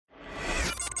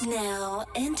Now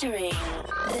entering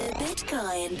the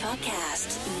Bitcoin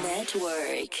Podcast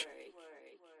Network.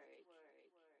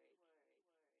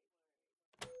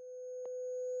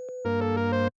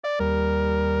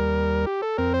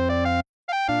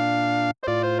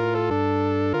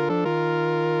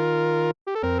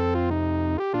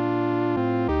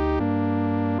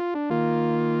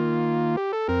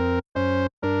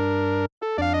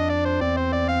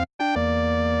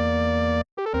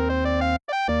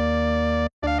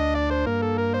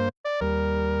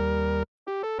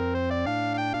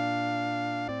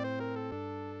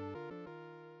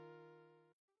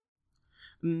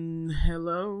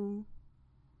 Hello.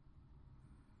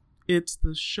 It's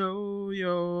the show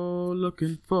you're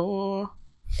looking for.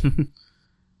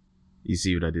 You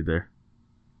see what I did there?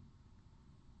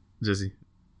 Jesse?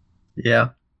 Yeah.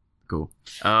 Cool.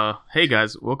 Hey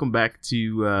guys, welcome back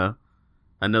to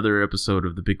another episode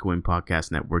of the Bitcoin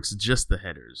Podcast Network's Just the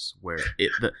Headers, where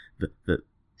the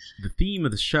theme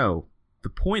of the show, the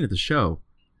point of the show,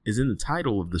 is in the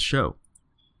title of the show.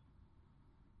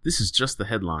 This is just the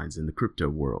headlines in the crypto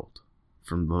world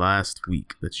from the last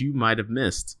week that you might have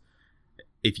missed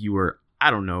if you were,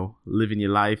 I don't know, living your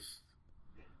life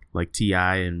like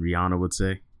T.I. and Rihanna would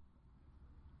say.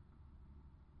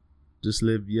 Just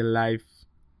live your life.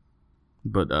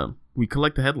 But we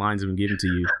collect the headlines and we give them to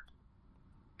you.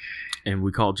 And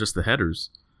we call it just the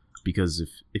headers because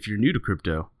if you're new to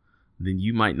crypto, then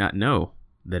you might not know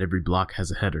that every block has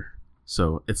a header.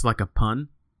 So it's like a pun.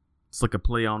 It's like a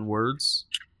play on words.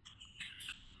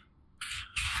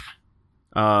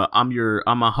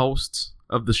 I'm a host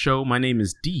of the show. My name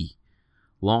is D,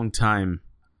 longtime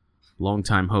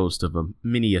host of a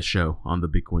show on the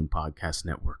Bitcoin Podcast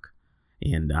Network,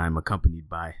 and I'm accompanied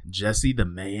by Jesse, the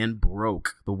man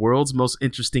broke, the world's most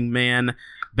interesting man,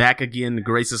 back again to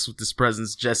grace us with his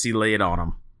presence. Jesse, lay it on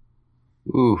him.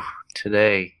 Ooh,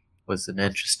 today was an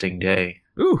interesting day.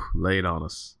 Ooh, lay it on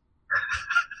us.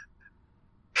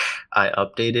 I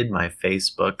updated my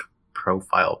Facebook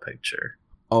profile picture.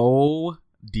 Oh,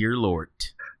 dear Lord.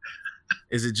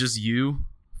 Is it just you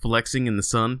flexing in the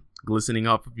sun, glistening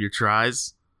off of your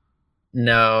tries?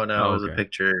 No, it was a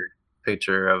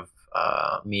picture of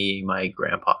me, my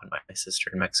grandpa, and my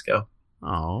sister in Mexico.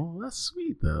 Oh, that's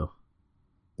sweet, though.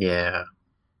 Yeah,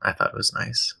 I thought it was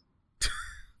nice.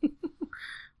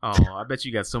 Oh, I bet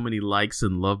you got so many likes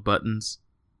and love buttons.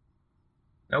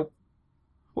 Nope.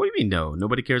 What do you mean, no?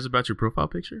 Nobody cares about your profile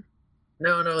picture?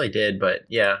 No, they did, but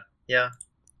yeah.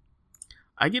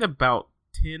 I get about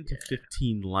 10 to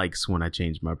 15 likes when I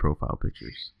change my profile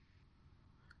pictures.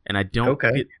 And I don't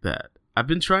get that. I've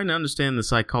been trying to understand the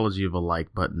psychology of a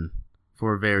like button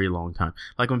for a very long time.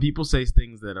 Like when people say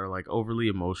things that are like overly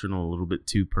emotional, a little bit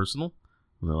too personal.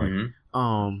 They're like,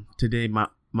 today my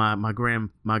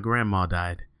grandma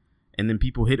died. And then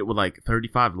people hit it with like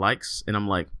 35 likes. And I'm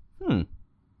like,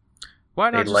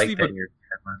 why not just leave your grandma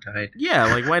died? Yeah,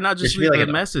 like why not just leave a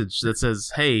message that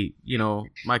says, "Hey,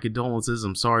 my condolences.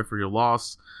 I'm sorry for your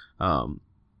loss.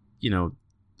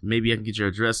 Maybe I can get your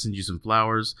address, send you some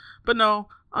flowers." But no,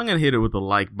 I'm gonna hit it with a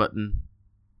like button.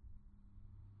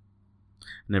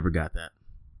 Never got that.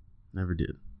 Never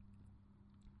did.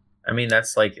 I mean,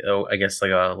 that's like, I guess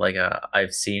like a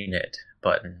I've seen it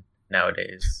button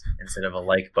nowadays instead of a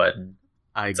like button.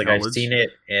 It's like I've seen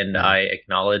it and I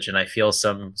acknowledge and I feel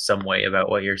some way about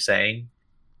what you're saying.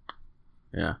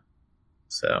 Yeah.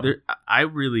 So I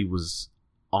really was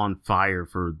on fire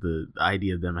for the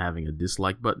idea of them having a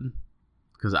dislike button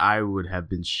because I would have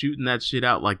been shooting that shit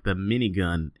out like the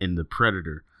minigun in the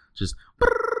Predator, just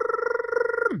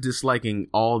disliking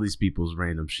all these people's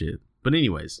random shit. But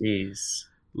anyways, jeez.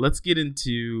 Let's get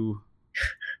into.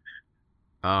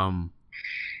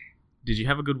 Did you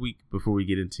have a good week before we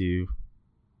get into?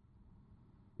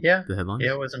 Yeah, the headlines?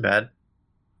 Yeah, it wasn't bad.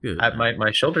 Good.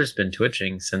 My shoulder's been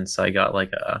twitching since I got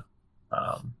like a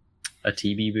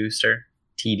TD booster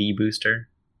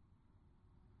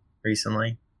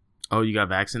recently. Oh, you got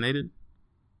vaccinated?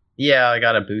 Yeah, I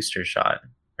got a booster shot.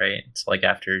 Right, it's like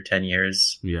after 10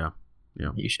 years. Yeah.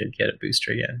 You should get a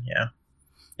booster again. Yeah,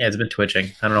 it's been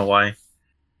twitching. I don't know why.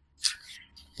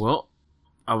 Well,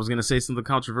 I was gonna say something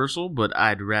controversial, but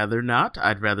I'd rather not.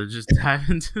 I'd rather just dive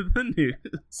into the news.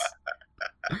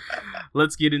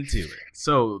 Let's get into it.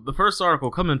 So, the first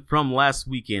article coming from last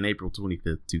weekend, April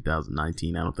 25th,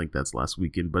 2019. I don't think that's last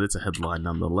weekend, but it's a headline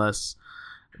nonetheless.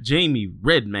 Jamie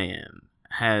Redman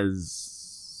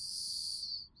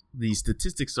has... The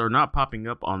statistics are not popping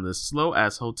up on the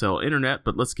slow-ass hotel internet,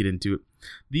 but let's get into it.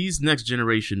 These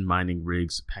next-generation mining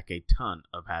rigs pack a ton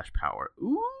of hash power.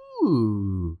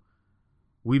 Ooh!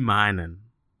 We mining.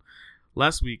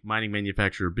 Last week, mining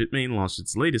manufacturer Bitmain launched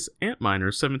its latest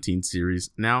Antminer 17 series.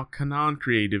 Now, Canaan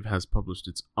Creative has published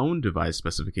its own device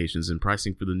specifications and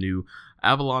pricing for the new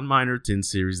Avalon Miner 10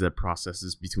 series that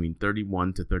processes between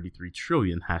 31 to 33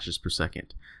 trillion hashes per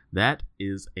second. That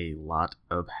is a lot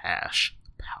of hash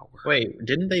power. Wait,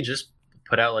 didn't they just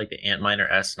put out like the Antminer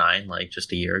S9 like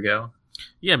just a year ago?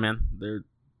 Yeah, man.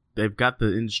 They've got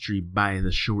the industry by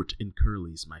the short and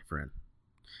curlies, my friend.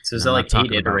 So is that like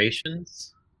 8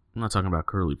 iterations? I'm not talking about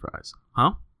curly fries.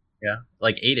 Huh? Yeah.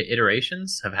 Like 8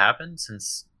 iterations have happened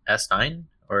since S9?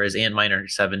 Or is Antminer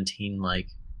 17 like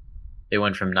they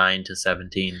went from 9 to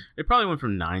 17? It probably went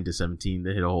from 9 to 17.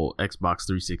 They hit a whole Xbox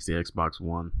 360, Xbox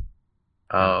One.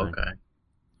 Oh, okay.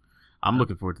 I'm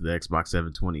looking forward to the Xbox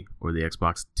 720 or the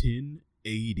Xbox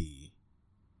 1080.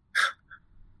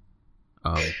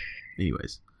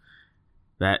 Anyways,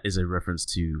 that is a reference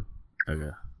to...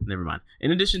 Okay, never mind. In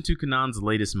addition to Canaan's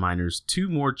latest miners, 2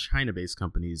 more China-based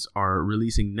companies are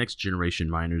releasing next-generation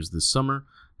miners this summer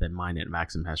that mine at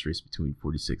maximum hash rates between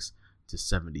 46 to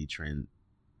 70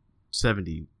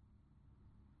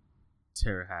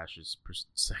 terahashes per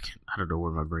second. I don't know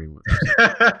where my brain went.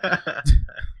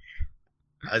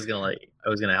 I was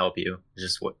gonna help you.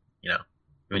 Just what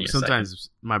sometimes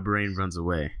my brain runs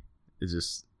away. It's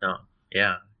just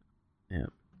yeah.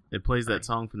 It plays that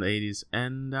song from the 80s,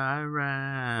 and I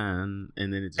ran,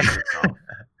 and then it just takes off.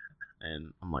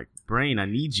 And I'm like, brain, I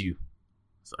need you.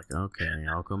 It's like, okay,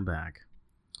 I'll come back.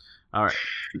 All right,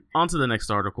 on to the next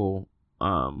article.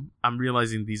 I'm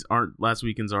realizing these aren't last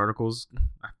weekend's articles.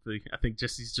 I think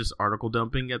Jesse's just article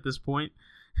dumping at this point.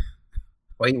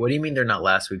 Wait, what do you mean they're not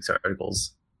last week's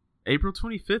articles? April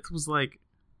 25th was like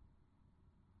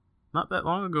not that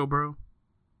long ago, bro.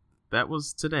 That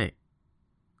was today.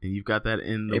 And you've got that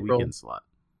in the weekend slot.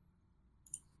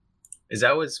 Was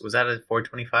that a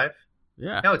 425?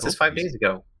 Yeah. No, it says 5 days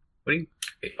ago. What?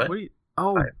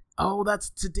 Oh, that's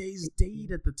today's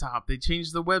date at the top. They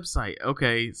changed the website.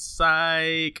 Okay,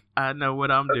 psych. I know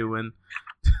what I'm doing.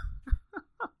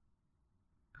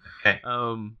 Okay.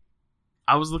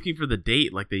 I was looking for the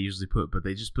date like they usually put, but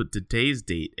they just put today's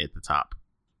date at the top.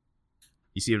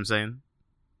 You see what I'm saying?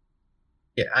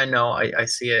 Yeah, I know. I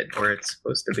see it where it's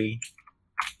supposed to be.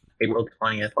 April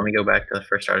 20th. Let me go back to the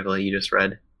first article that you just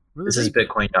read. This is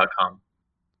Bitcoin.com.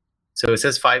 So it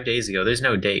says 5 days ago. There's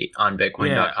no date on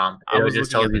Bitcoin.com. Yeah, it just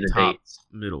tells you the dates.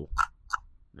 Middle.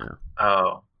 Yeah.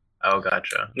 Oh,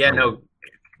 gotcha. Yeah, no.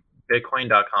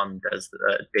 Bitcoin.com does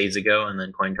the days ago, and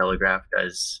then Cointelegraph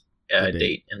does a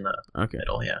date in the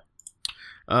middle. Yeah.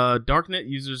 Darknet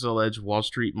users allege Wall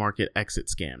Street market exit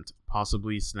scammed,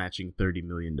 possibly snatching $30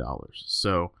 million.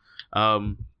 So,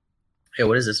 hey,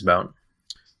 what is this about?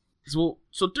 So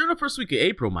during the first week of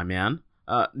April, my man,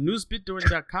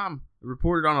 newsbitcoin.com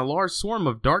reported on a large swarm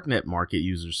of darknet market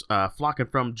users flocking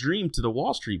from Dream to the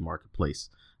Wall Street marketplace.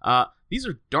 These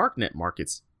are darknet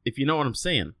markets, if you know what I'm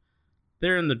saying.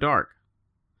 They're in the dark.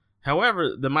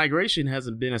 However, the migration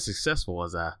hasn't been as successful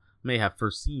as I may have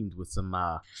first seemed, with some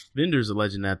vendors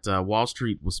alleging that Wall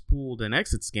Street was pulled an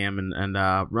exit scam and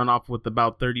run off with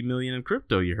about 30 million in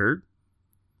crypto, you heard?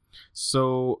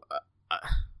 So...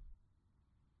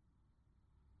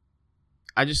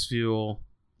 I just feel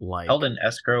like... Held in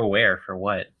escrow where? For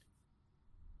what?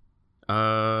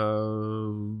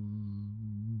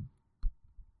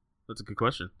 That's a good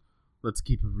question. Let's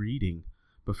keep reading.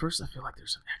 But first, I feel like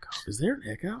there's an echo. Is there an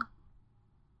echo?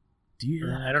 Do you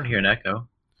hear that? I don't hear an echo.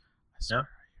 I swear I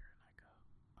hear an echo.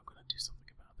 I'm going to do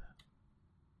something about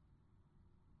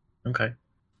that. Okay.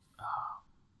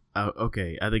 Oh,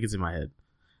 okay. I think it's in my head.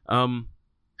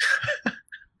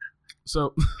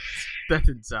 So... That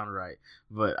didn't sound right,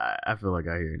 but I feel like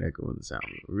I hear an echo in the sound.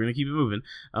 We're going to keep it moving.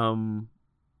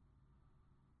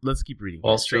 Let's keep reading.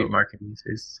 Wall Street market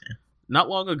users. Yeah. Not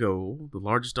long ago, the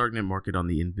largest darknet market on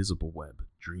the invisible web,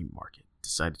 Dream Market,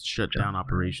 decided to shut down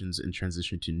operations and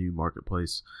transition to new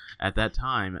marketplace. At that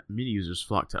time, many users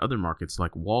flocked to other markets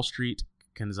like Wall Street,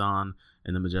 Kenzan,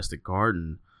 and the Majestic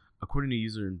Garden. According to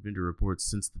user and vendor reports,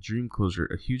 since the Dream closure,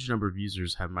 a huge number of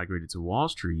users have migrated to Wall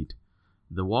Street.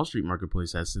 The Wall Street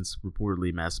marketplace has since reportedly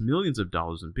amassed millions of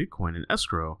dollars in Bitcoin in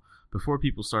escrow before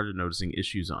people started noticing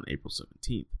issues on April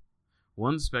 17th.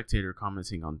 One spectator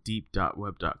commenting on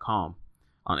deep.web.com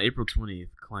on April 20th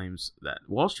claims that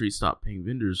Wall Street stopped paying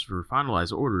vendors for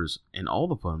finalized orders, and all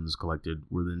the funds collected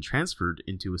were then transferred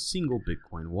into a single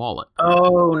Bitcoin wallet.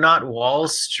 Oh, not Wall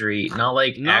Street. Not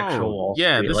like actual Wall Street.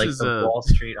 Yeah, this like is the Wall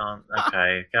Street on...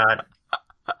 Okay, God.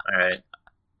 All right.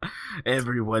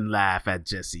 Everyone laugh at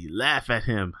Jesse. Laugh at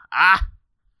him.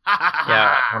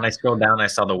 Yeah, when I scrolled down, I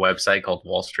saw the website called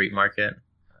Wall Street Market.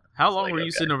 How long were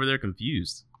you sitting over there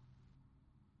confused?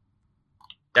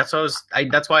 That's what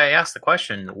that's why I asked the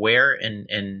question where,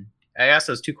 and I asked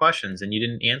those two questions and you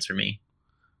didn't answer me.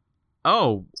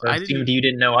 Oh, so it seemed you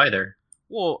didn't know either.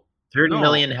 Well, 30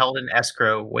 million held in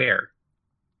escrow where?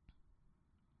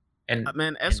 And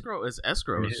man, escrow is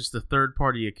escrow. It's just a third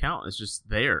party account. It's just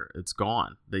there. It's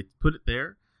gone. They put it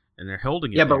there and they're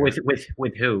holding it. Yeah, there. But with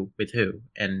who? With who?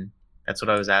 And that's what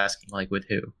I was asking. Like with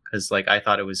who? Because like I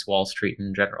thought it was Wall Street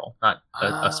in general, not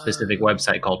a specific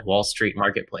website called Wall Street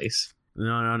Marketplace.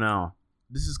 No.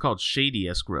 This is called Shady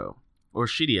Escrow or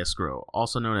Shitty Escrow,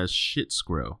 also known as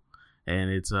Shitscrow, and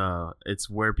it's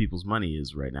where people's money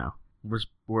is right now.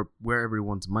 Where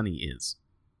everyone's money is.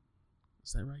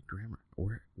 Is that right grammar?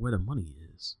 Or where the money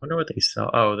is? I wonder what they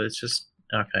sell. Oh, it's just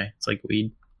okay. It's like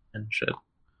weed and shit.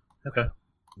 Okay.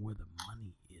 Where the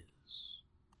money is.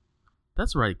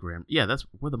 That's right grammar. Yeah, that's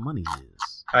where the money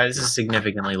is. All right, this is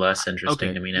significantly less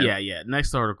interesting to me now. Yeah.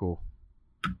 Next article.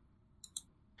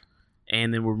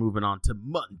 And then we're moving on to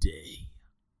Monday.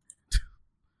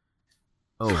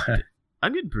 Oh,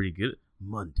 I'm getting pretty good at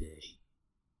Monday.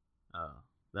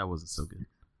 That wasn't so good.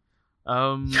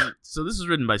 So this is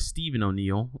written by Stephen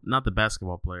O'Neill, not the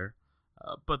basketball player,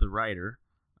 but the writer.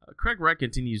 Craig Wright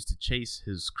continues to chase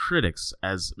his critics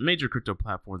as major crypto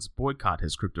platforms boycott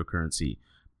his cryptocurrency,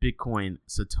 Bitcoin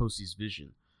Satoshi's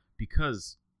vision,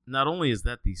 because not only is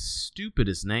that the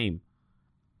stupidest name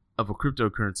of a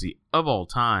cryptocurrency of all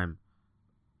time,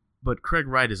 but Craig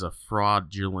Wright is a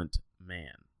fraudulent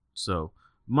man. So,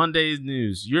 Monday's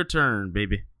news, your turn,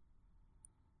 baby.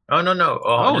 Oh no!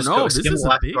 Oh no! This is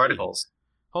a big articles.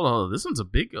 Hold on, this one's a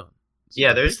big one.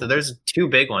 There's two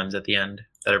big ones at the end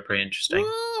that are pretty interesting.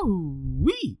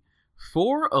 Woo-wee.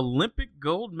 4 Olympic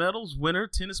gold medals winner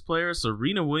tennis player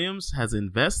Serena Williams has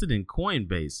invested in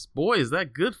Coinbase. Boy, is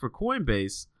that good for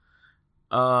Coinbase.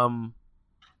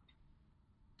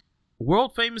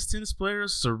 World famous tennis player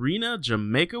Serena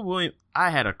Jamaica Williams. I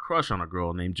had a crush on a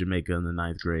girl named Jamaica in the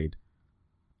 9th grade.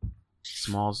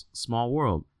 Small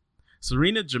world.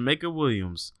 Serena Jamaica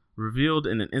Williams revealed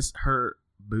in her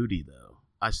booty, though.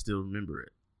 I still remember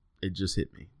it. It just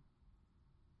hit me.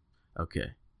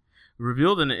 Okay.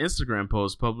 Revealed in an Instagram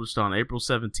post published on April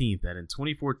 17th that in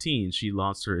 2014 she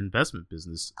launched her investment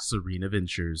business, Serena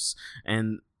Ventures.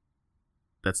 And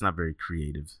that's not very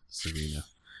creative, Serena.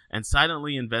 And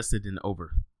silently invested in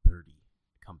over 30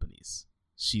 companies.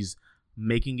 She's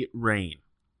making it rain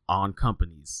on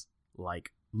companies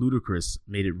like Ludacris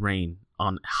made it rain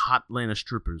on hot Atlanta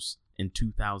strippers in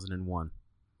 2001.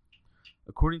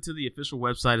 According to the official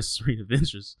website of Serena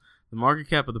Ventures, the market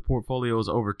cap of the portfolio is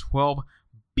over $12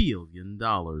 billion.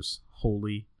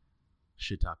 Holy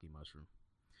shiitake mushroom.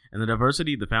 And the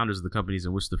diversity of the founders of the companies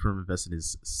in which the firm invested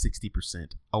is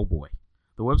 60%. Oh boy.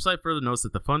 The website further notes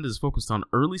that the fund is focused on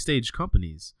early-stage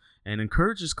companies and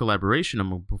encourages collaboration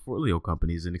among portfolio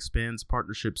companies and expands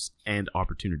partnerships and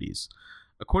opportunities.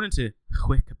 According to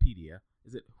Wikipedia,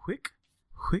 is it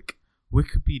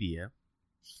Wikipedia,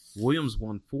 Williams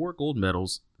won 4 gold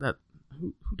medals. That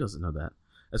who doesn't know that?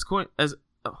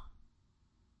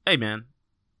 Hey man,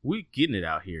 we getting it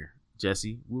out here,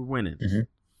 Jesse. We're winning. Mm-hmm.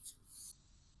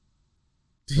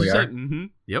 We are. Mm-hmm.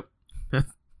 Yep.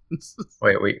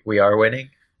 Wait, we are winning?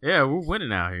 Yeah, we're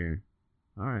winning out here.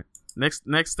 All right.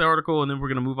 Next article, and then we're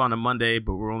going to move on to Monday,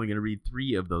 but we're only going to read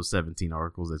 3 of those 17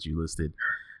 articles that you listed.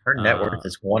 Her net worth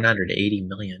is $180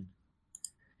 million.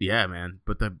 Yeah, man.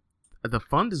 But the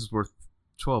fund is worth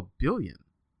 $12 billion.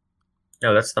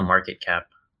 No, that's the market cap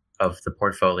of the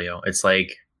portfolio. It's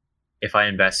like if I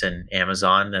invest in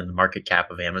Amazon, then the market cap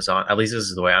of Amazon, at least this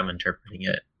is the way I'm interpreting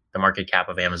it, the market cap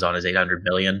of Amazon is $800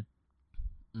 million.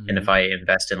 Mm-hmm. And if I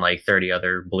invest in like 30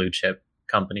 other blue chip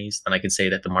companies, then I could say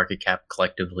that the market cap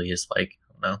collectively is like,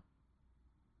 I don't know,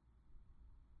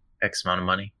 X amount of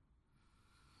money.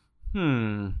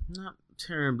 Not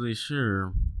terribly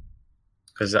sure.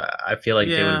 Because I feel like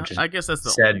they would have just I guess that's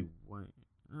the said,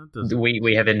 only way.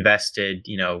 We have invested,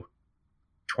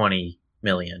 $20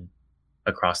 million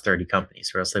across 30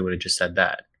 companies, or else they would have just said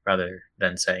that rather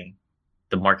than saying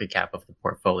the market cap of the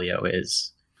portfolio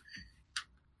is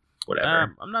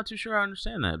whatever. I'm not too sure I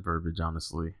understand that verbiage,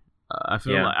 honestly. I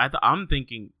feel like I'm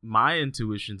thinking my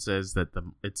intuition says that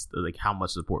it's like how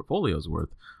much the portfolio is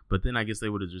worth, but then I guess they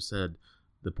would have just said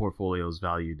the portfolio is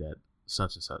valued at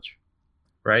such and such.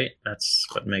 Right? That's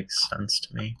what makes sense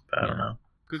to me, but I don't know.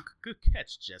 Good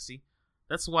catch, Jesse.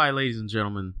 That's why, ladies and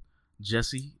gentlemen,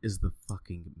 Jesse is the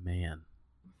fucking man.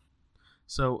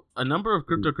 So, a number of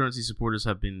cryptocurrency supporters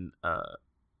have been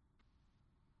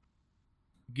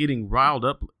getting riled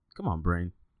up. Come on,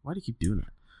 brain. Why do you keep doing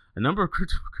that? A number of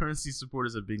cryptocurrency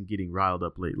supporters have been getting riled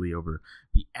up lately over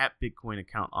the @Bitcoin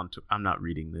account on I'm not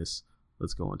reading this.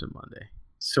 Let's go into Monday.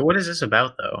 So what is this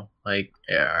about, though? Like,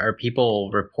 are people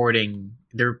reporting?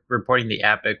 They're reporting the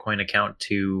 @Bitcoin account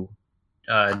to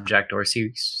Jack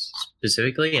Dorsey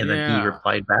specifically, and then he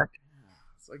replied back.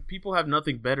 It's like people have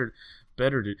nothing better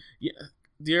to. Yeah,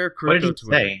 dear crypto. What did he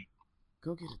Twitter, say?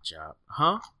 Go get a job,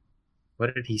 huh?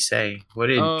 What did he say? What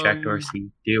did Jack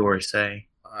Dorsey do or say?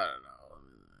 I don't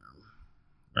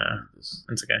know.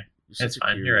 It's okay. It's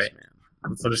fine. You're right. Man.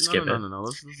 We'll just skip it. No.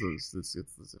 Let's.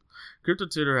 Crypto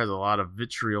Twitter has a lot of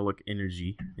vitriolic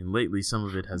energy, and lately some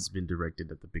of it has been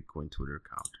directed at the Bitcoin Twitter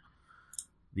account.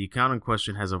 The account in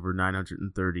question has over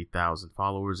 930,000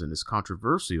 followers and is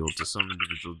controversial to some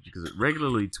individuals because it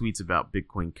regularly tweets about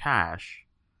Bitcoin Cash.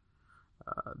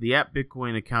 The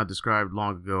 @Bitcoin account described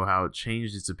long ago how it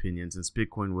changed its opinion since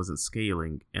Bitcoin wasn't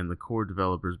scaling, and the core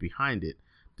developers behind it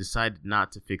decided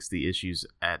not to fix the issues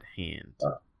at hand.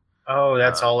 Oh,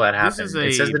 that's all that happened.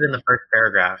 It says it in the first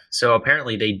paragraph. So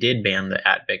apparently they did ban the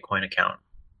 @Bitcoin account,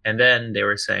 and then they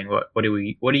were saying, "What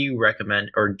do you recommend?"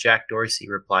 Or Jack Dorsey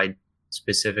replied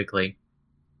specifically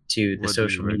to the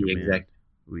social media executive.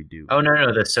 We do. Oh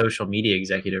no, the social media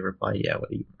executive replied, "Yeah, what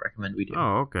do you recommend we do?"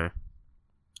 Oh, okay.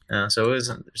 So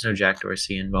there's no Jack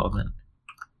Dorsey involvement.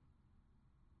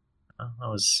 Oh,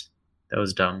 that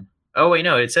was dumb. Oh wait,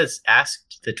 no, it says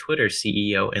asked the Twitter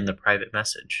CEO in the private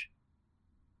message.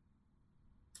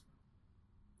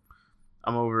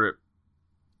 I'm over it.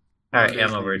 All right,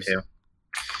 I'm over it too.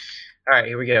 All right,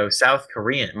 here we go. South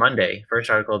Korean Monday. First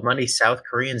article of Monday. South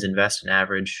Koreans invest an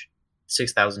average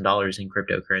 $6,000 in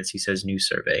cryptocurrency, says new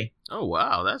survey. Oh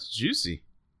wow, that's juicy.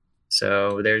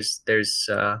 So there's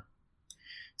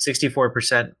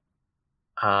 64%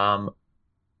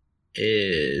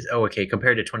 is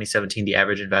compared to 2017, the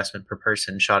average investment per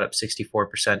person shot up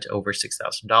 64% to over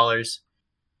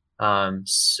 $6,000.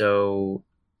 So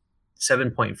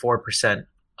 7.4%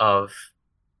 of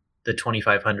the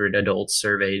 2,500 adults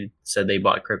surveyed said they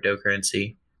bought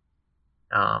cryptocurrency.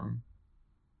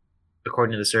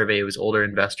 According to the survey, it was older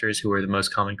investors who were the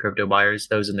most common crypto buyers,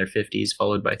 those in their 50s,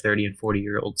 followed by 30 and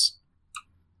 40-year-olds.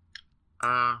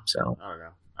 So I don't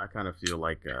know. I kind of feel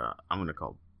like I'm going to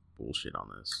call bullshit on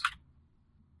this.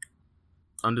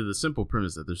 Under the simple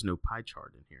premise that there's no pie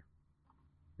chart in here.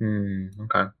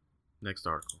 Okay. Next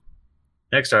article.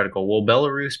 Will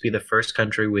Belarus be the first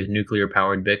country with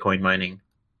nuclear-powered Bitcoin mining?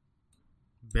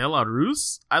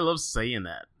 Belarus? I love saying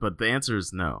that, but the answer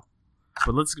is no.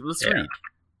 But let's read.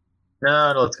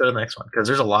 No, let's go to the next one, because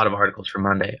there's a lot of articles from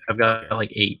Monday. I've got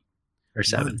like 8 or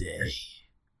 7. Monday.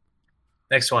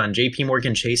 Next one, JP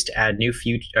Morgan Chase to add new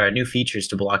features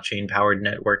to blockchain-powered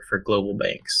network for global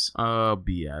banks.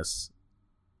 BS.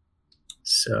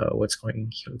 So what's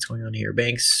going on here?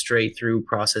 Banks straight through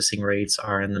processing rates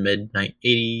are in the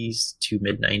mid-80s to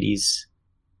mid-90s.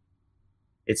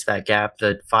 It's that gap,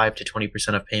 the 5 to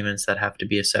 20% of payments that have to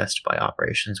be assessed by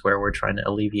operations, where we're trying to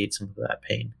alleviate some of that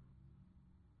pain.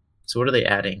 So what are they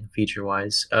adding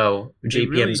feature-wise? Oh,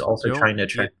 JPM is also trying to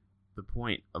track the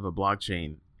point of a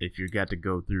blockchain. If you got to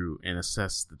go through and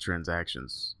assess the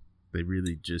transactions, they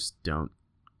really just don't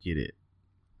get it.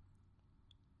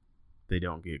 They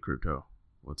don't get crypto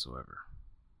whatsoever.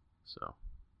 So,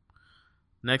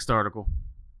 next article.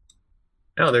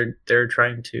 No, they're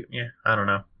trying to. Yeah, I don't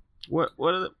know. What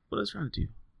are they trying to do?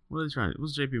 What's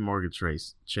JP Morgan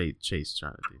Chase trying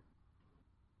to do?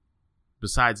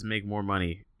 Besides make more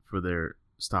money for their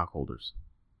stockholders.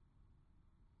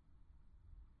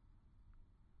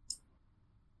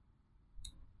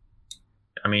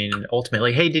 I mean,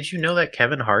 ultimately, hey, did you know that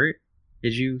Kevin Hart?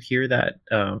 Did you hear that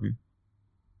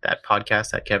that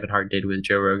podcast that Kevin Hart did with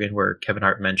Joe Rogan, where Kevin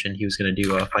Hart mentioned he was going to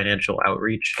do a financial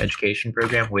outreach education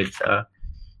program with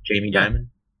Jamie Dimon?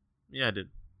 Yeah, I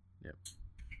did. Yep.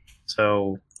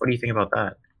 So, what do you think about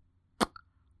that?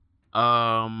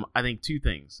 I think 2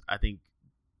 things. I think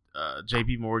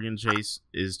JP Morgan Chase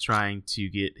is trying to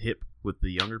get hip with the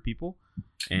younger people,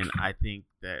 and I think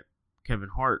that Kevin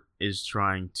Hart is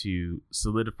trying to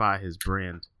solidify his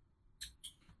brand.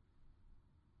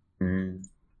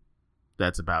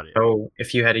 That's about it. Oh,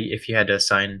 if you had to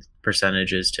assign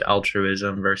percentages to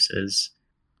altruism versus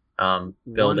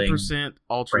building 1%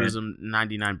 altruism,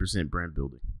 99% brand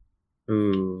building.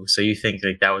 Ooh, so you think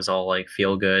like that was all like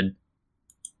feel good?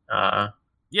 Yeah,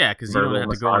 because you don't have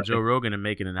to go on Joe Rogan and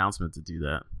make an announcement to do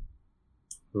that.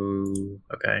 Ooh,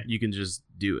 okay. You can just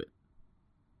do it.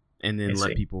 And then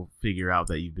let people figure out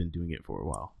that you've been doing it for a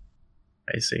while.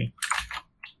 I see.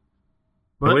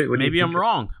 But what maybe I'm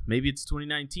wrong. Maybe it's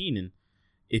 2019, and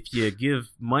if you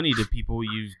give money to people,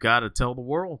 you've got to tell the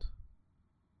world.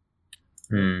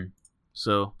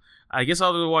 So I guess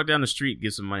I'll go walk down the street,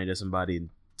 give some money to somebody,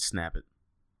 and snap it.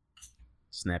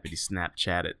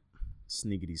 Snapchat it.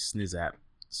 Sniggity snizzap.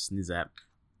 Snizzap.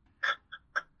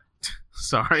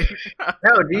 Sorry.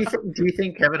 No, do you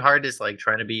think Kevin Hart is like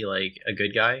trying to be like a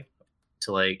good guy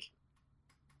to like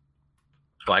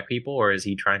black people, or is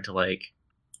he trying to like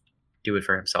do it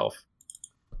for himself?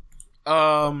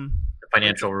 The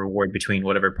financial reward between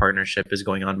whatever partnership is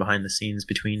going on behind the scenes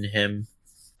between him,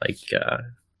 like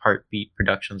Heartbeat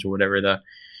Productions or whatever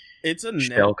it's a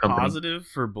net positive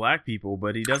for black people,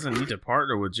 but he doesn't need to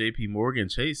partner with JP Morgan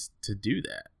Chase to do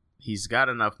that. He's got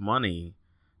enough money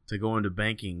to go into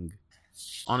banking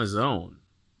on his own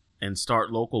and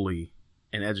start locally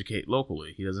and educate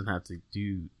locally. He doesn't have to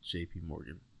do JP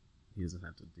Morgan. He doesn't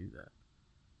have to do that.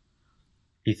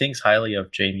 He thinks highly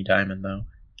of Jamie Dimon, though.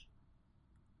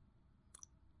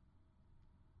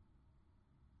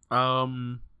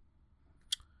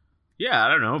 Yeah, I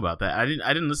don't know about that. I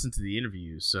didn't listen to the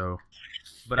interview, so.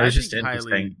 But I think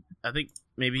highly. I think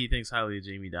maybe he thinks highly of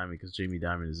Jamie Dimon because Jamie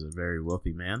Dimon is a very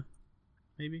wealthy man.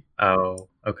 Maybe. Oh,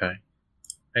 okay.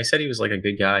 I said he was like a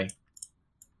good guy.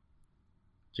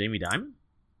 Jamie Dimon?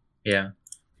 Yeah.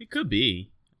 He could be.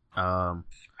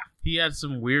 He had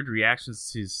some weird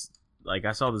reactions to his, like,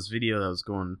 I saw this video that was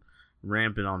going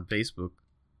rampant on Facebook,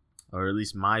 or at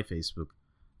least my Facebook,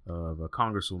 of a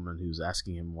congresswoman who's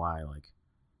asking him why, like,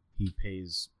 he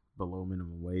pays below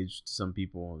minimum wage to some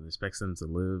people and expects them to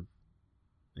live.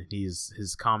 And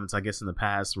his comments, I guess, in the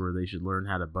past were they should learn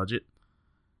how to budget.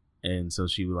 And so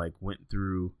she, like, went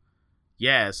through,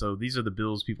 yeah, so these are the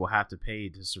bills people have to pay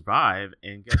to survive.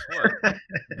 And guess what?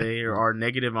 They are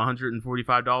negative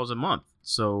 $145 a month.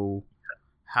 So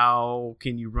how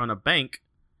can you run a bank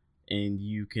and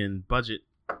you can budget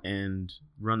and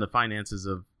run the finances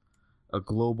of a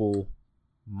global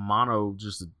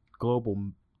just a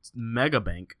global mega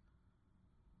bank,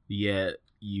 yet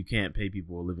you can't pay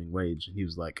people a living wage? And he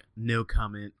was like, no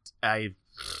comment. I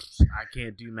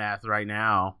can't do math right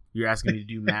now. You're asking me to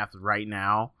do math right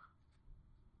now?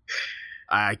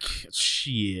 I can't.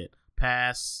 Shit.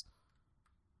 Pass.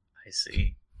 I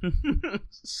see.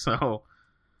 So,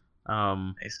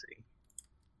 I see.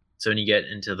 So when you get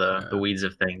into the weeds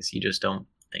of things, you just don't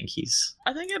think he's...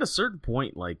 I think at a certain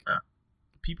point, like,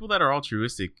 people that are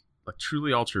altruistic, like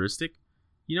truly altruistic,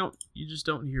 you just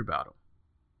don't hear about them.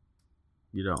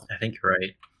 You don't. I think you're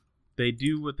right. They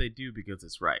do what they do because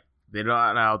it's right. They're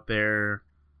not out there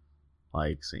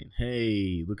like saying,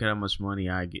 hey, look at how much money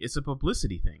I get. It's a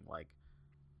publicity thing. Like,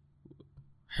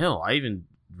 hell, I even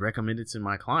recommend it to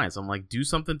my clients. I'm like, do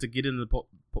something to get in the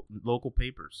local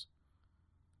papers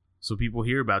so people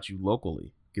hear about you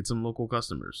locally. Get some local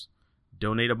customers.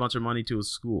 Donate a bunch of money to a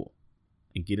school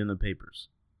and get in the papers.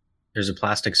 There's a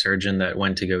plastic surgeon that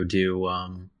went to go do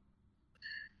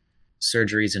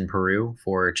surgeries in Peru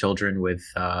for children with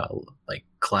like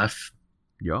cleft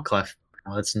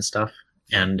palates and stuff.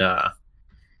 And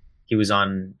he was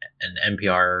on an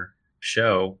NPR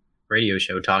radio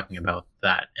show talking about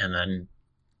that. And then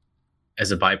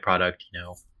as a byproduct,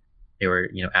 they were,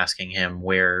 asking him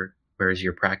where is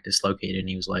your practice located? And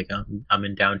he was like, I'm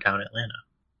in downtown Atlanta.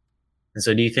 And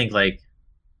so do you think, like,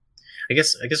 I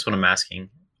guess what I'm asking,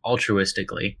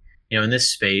 altruistically, in this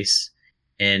space,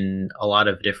 in a lot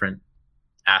of different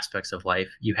aspects of life,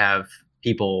 you have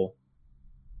people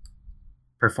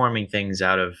performing things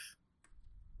out of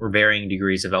varying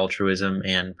degrees of altruism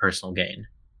and personal gain.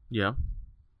 Yeah.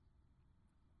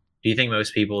 Do you think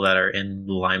most people that are in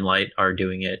the limelight are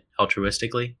doing it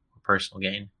altruistically or personal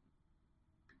gain?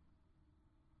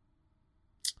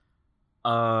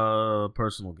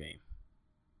 Personal gain.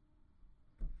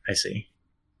 I see.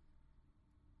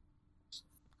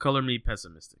 Color me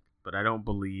pessimistic, but I don't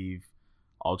believe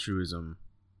altruism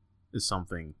is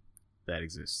something that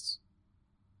exists.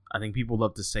 I think people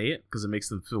love to say it because it makes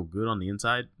them feel good on the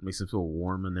inside. It makes them feel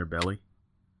warm in their belly.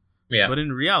 Yeah. But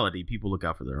in reality, people look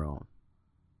out for their own.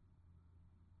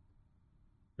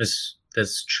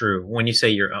 That's true. When you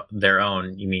say their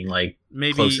own, you mean like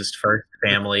maybe closest first,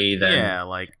 family, then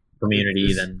like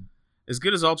community, then... As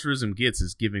good as altruism gets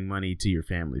is giving money to your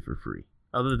family for free.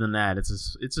 Other than that,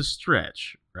 it's a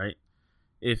stretch, right?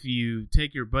 If you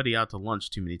take your buddy out to lunch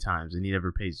too many times and he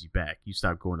never pays you back, you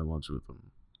stop going to lunch with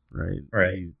him, right?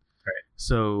 Right.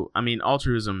 So, I mean,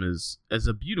 altruism is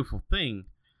a beautiful thing.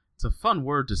 It's a fun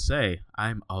word to say.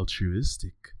 I'm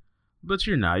altruistic. But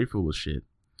you're not. You're full of shit.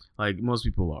 Like most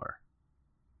people are.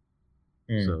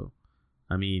 So,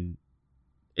 I mean,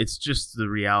 it's just the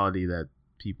reality that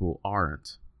people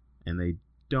aren't. And they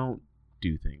don't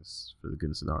do things for the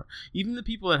goodness of the heart. Even the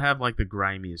people that have, like, the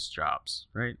grimiest jobs,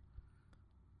 right?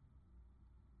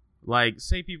 Like,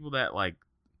 say people that, like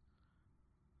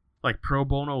pro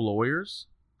bono lawyers.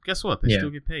 Guess what? They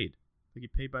still get paid. They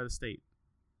get paid by the state.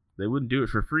 They wouldn't do it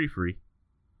for free.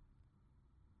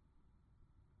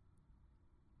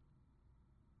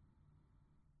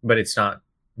 But it's not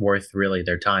worth really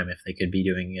their time if they could be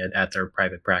doing it at their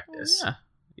private practice.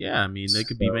 Yeah. I mean, they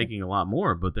could be making a lot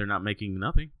more, but they're not making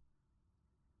nothing.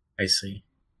 I see.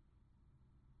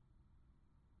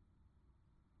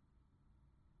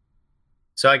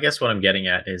 So I guess what I'm getting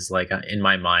at is, like, in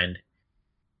my mind,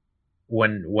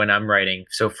 when I'm writing,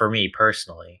 so for me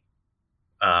personally,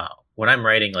 when I'm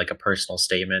writing like a personal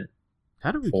statement,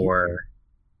 we're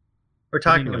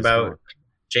talking about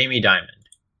Jamie Dimon.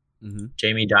 Mm-hmm.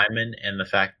 Jamie Dimon and the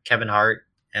fact Kevin Hart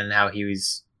and how he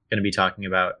was going to be talking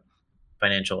about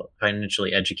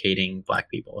financially educating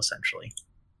Black people essentially.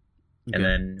 Okay. And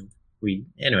then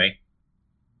anyway.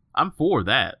 I'm for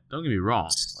that. Don't get me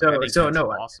wrong. So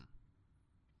no, awesome.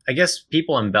 I guess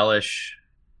people embellish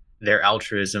their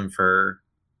altruism for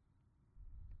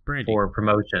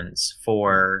promotions,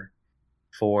 for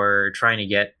trying to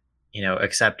get,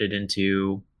 accepted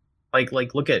into, like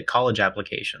look at college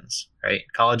applications, right?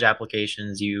 College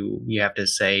applications, you have to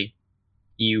say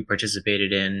you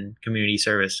participated in community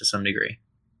service to some degree.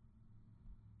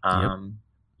 Yep.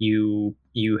 You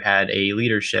had a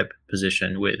leadership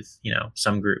position with,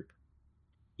 some group.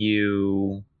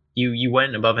 You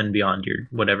went above and beyond your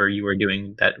whatever you were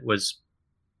doing that was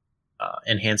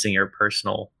enhancing your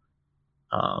personal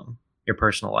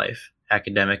life,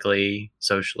 academically,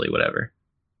 socially, whatever.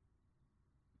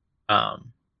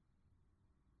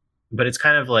 But it's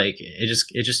kind of like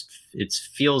it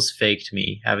feels fake to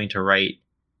me having to write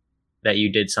that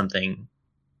you did something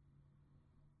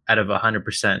out of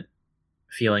 100%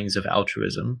 feelings of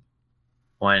altruism.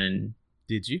 When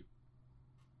did you?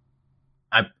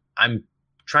 I'm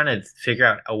trying to figure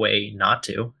out a way not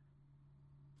to.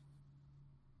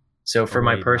 So for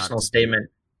my personal statement,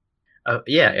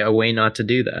 a way not to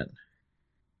do that.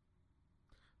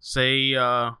 Say,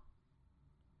 I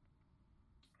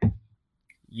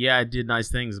did nice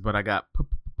things, but I got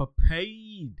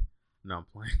paid. No, I'm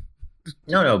playing.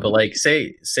 No, but like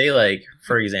say like,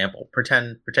 for example,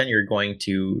 pretend you're going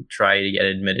to try to get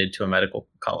admitted to a medical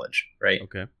college, right?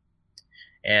 Okay.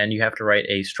 And you have to write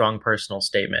a strong personal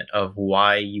statement of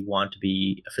why you want to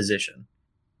be a physician.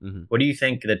 Mm-hmm. What do you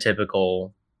think the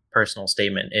typical personal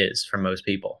statement is for most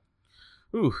people?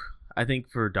 I think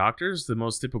for doctors, the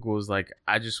most typical is like,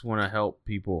 I just want to help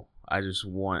people. I just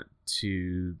want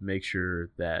to make sure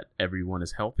that everyone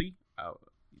is healthy.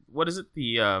 What is it?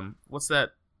 What's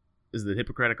that? Is the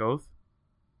Hippocratic Oath?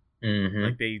 Mm-hmm.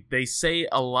 Like they say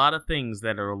a lot of things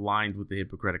that are aligned with the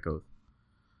Hippocratic Oath.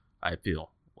 I feel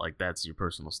like that's your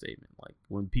personal statement. Like,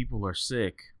 when people are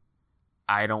sick,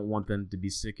 I don't want them to be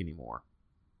sick anymore.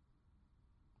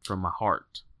 From my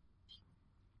heart.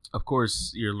 Of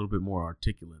course, you're a little bit more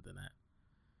articulate than that.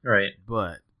 Right.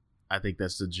 But I think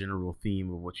that's the general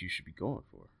theme of what you should be going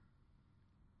for.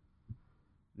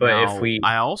 But now,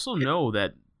 I also know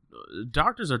that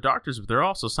doctors are doctors, but they're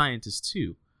also scientists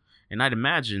too. And I'd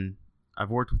imagine,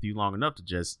 I've worked with you long enough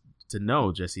to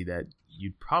know, Jesse, that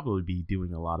you'd probably be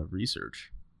doing a lot of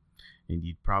research. And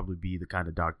you'd probably be the kind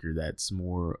of doctor that's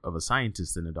more of a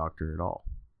scientist than a doctor at all.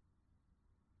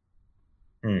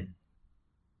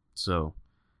 So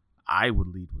I would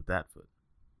lead with that foot.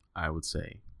 I would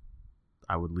say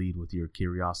I would lead with your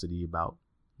curiosity about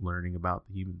learning about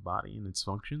the human body and its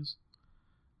functions,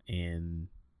 and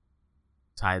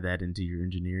tie that into your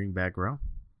engineering background,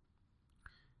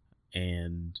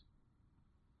 and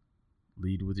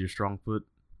lead with your strong foot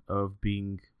of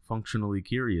being functionally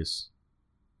curious.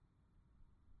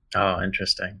 Oh,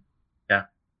 interesting. Yeah,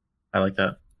 I like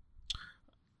that.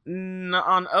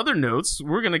 On other notes,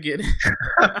 we're gonna get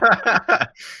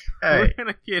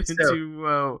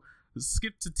into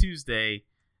skip to Tuesday,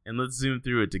 and let's zoom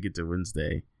through it to get to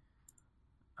Wednesday.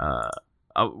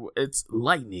 It's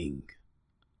lightning.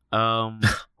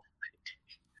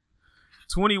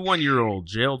 21-year-old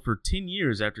jailed for 10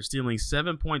 years after stealing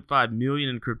 $7.5 million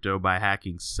in crypto by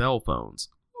hacking cell phones.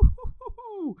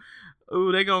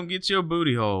 Ooh, they gonna get your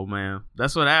booty hole, man.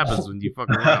 That's what happens when you fuck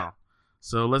around.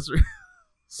 So let's.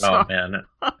 Oh man,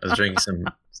 I was drinking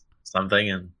something,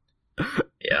 and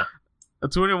yeah. A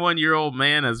 21-year-old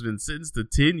man has been sentenced to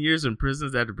 10 years in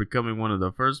prison after becoming one of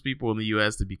the first people in the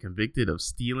U.S. to be convicted of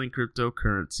stealing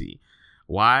cryptocurrency.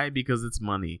 Why? Because it's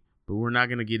money. But we're not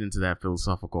going to get into that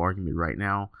philosophical argument right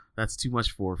now. That's too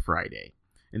much for Friday.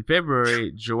 In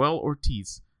February, Joel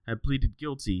Ortiz had pleaded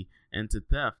guilty and to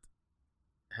theft.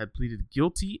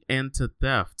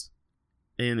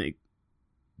 And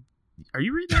are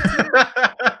you reading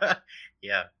that?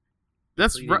 Yeah.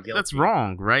 That's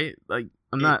wrong, right? Like,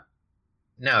 I'm not.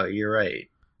 No, you're right.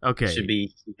 Okay.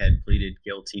 He had pleaded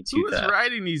guilty to theft. Who is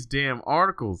writing these damn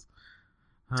articles?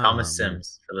 Thomas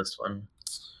Sims for this one.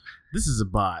 This is a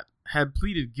bot. Had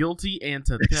pleaded guilty and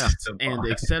to theft and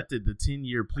accepted the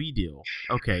 10-year plea deal.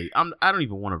 Okay, I don't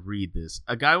even want to read this.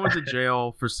 A guy went to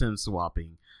jail for SIM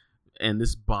swapping, and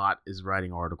this bot is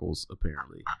writing articles,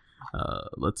 apparently.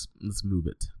 Let's move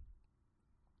it.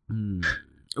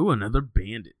 Ooh, another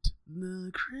bandit.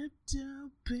 The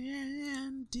Crypto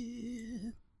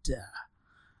Bandit.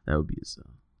 That would be his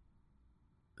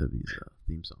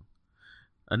theme song.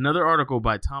 Another article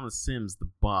by Thomas Sims, the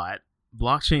bot.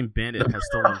 Blockchain bandit has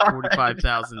stolen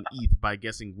 45,000 ETH by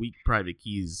guessing weak private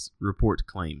keys, report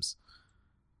claims.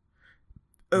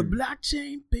 A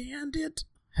blockchain bandit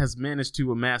has managed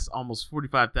to amass almost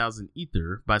 45,000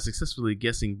 Ether by successfully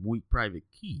guessing weak private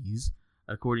keys,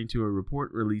 according to a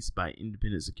report released by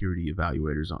independent security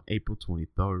evaluators on April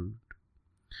 23rd.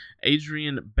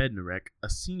 Adrian Bednarek, a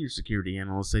senior security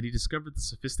analyst, said he discovered the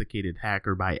sophisticated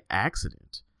hacker by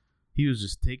accident. He was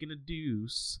just taking a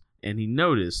deuce, and he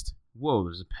noticed, whoa,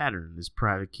 there's a pattern in his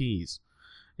private keys.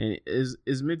 And it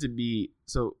is meant to be,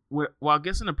 so while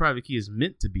guessing a private key is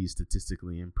meant to be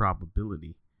statistically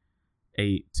improbability,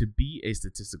 to be a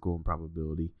statistical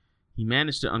improbability, he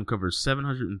managed to uncover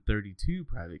 732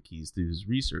 private keys through his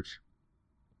research,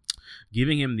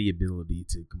 giving him the ability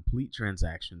to complete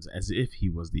transactions as if he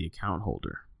was the account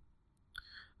holder.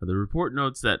 The report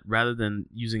notes that rather than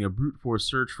using a brute force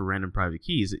search for random private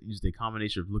keys, it used a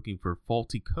combination of looking for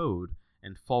faulty code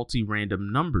and faulty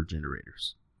random number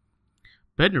generators.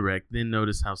 Bednarek then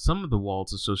noticed how some of the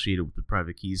wallets associated with the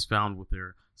private keys found with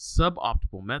their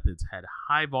suboptimal methods had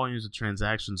high volumes of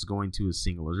transactions going to a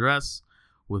single address,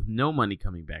 with no money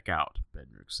coming back out,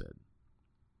 Bednarek said.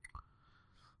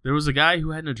 There was a guy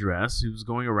who had an address who was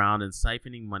going around and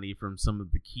siphoning money from some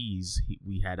of the keys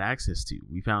we had access to.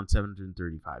 We found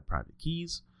 735 private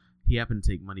keys. He happened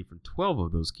to take money from 12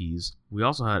 of those keys we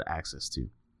also had access to.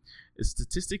 It's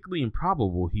statistically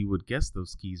improbable he would guess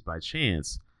those keys by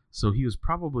chance, so he was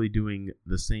probably doing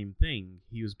the same thing.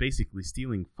 He was basically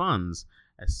stealing funds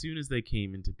as soon as they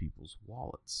came into people's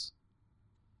wallets.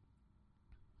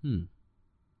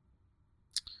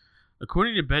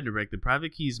 According to Bednarek, the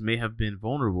private keys may have been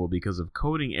vulnerable because of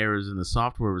coding errors in the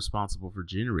software responsible for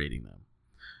generating them.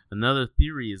 Another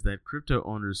theory is that crypto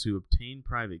owners who obtain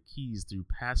private keys through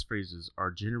passphrases are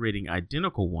generating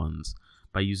identical ones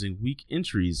by using weak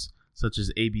entries such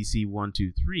as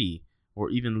ABC123, or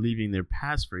even leaving their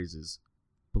passphrases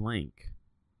blank.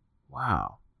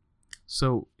 Wow.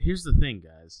 So here's the thing,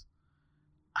 guys.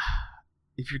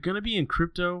 If you're going to be in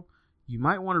crypto, you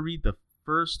might want to read the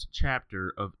first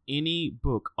chapter of any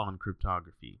book on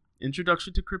cryptography.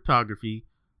 Introduction to Cryptography.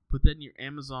 Put that in your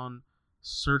Amazon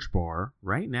search bar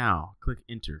right now. Click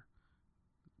enter.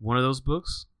 One of those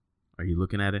books. Are you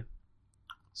looking at it?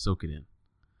 Soak it in.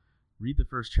 Read the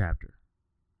first chapter.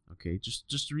 Okay,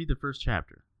 just read the first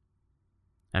chapter.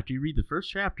 After you read the first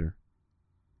chapter,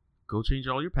 go change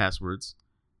all your passwords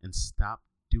and stop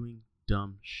doing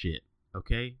dumb shit.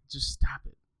 Okay? Just stop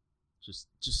it. Just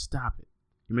stop it.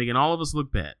 You're making all of us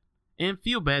look bad and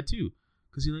feel bad too,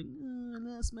 because you're like, oh, I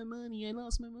lost my money.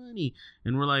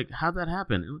 And we're like, how'd that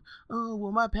happen? Oh,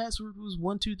 well, my password was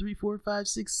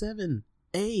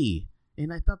 1234567A,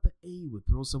 and I thought the A would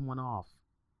throw someone off.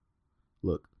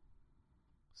 Look,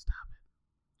 stop it.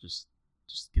 Just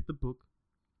get the book.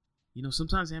 You know,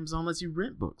 sometimes Amazon lets you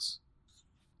rent books.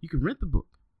 You can rent the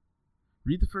book,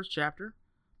 read the first chapter,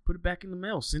 put it back in the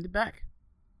mail, send it back.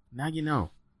 Now you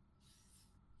know.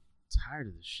 Tired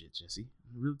of this shit, Jesse.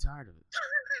 I'm really tired of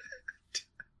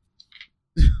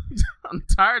it. I'm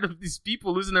tired of these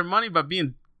people losing their money by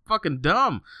being fucking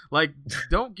dumb. Like,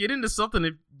 don't get into something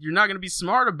if you're not going to be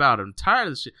smart about it. I'm tired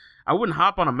of this shit. I wouldn't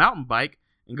hop on a mountain bike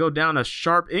and go down a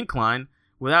sharp incline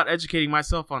without educating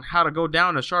myself on how to go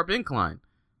down a sharp incline.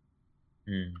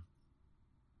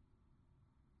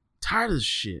 Tired of this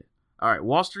shit. All right,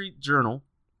 Wall Street Journal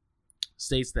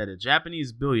states that a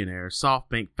Japanese billionaire,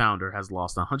 SoftBank founder, has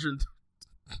lost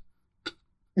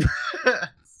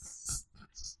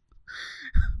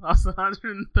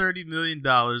 $130 million.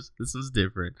 This is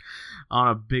different, on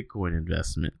a Bitcoin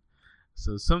investment.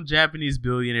 So some Japanese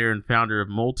billionaire and founder of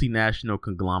multinational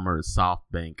conglomerate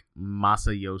SoftBank,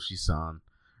 Masayoshi Son,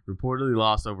 reportedly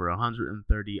lost over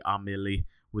 130 amili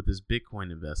with his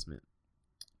Bitcoin investment.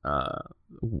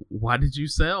 Why did you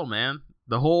sell, man?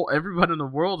 Everybody in the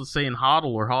world is saying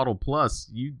HODL or HODL plus.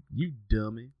 You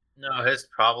dummy. No, his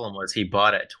problem was he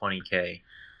bought at 20K.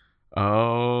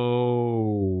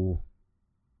 Oh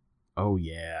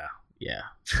yeah.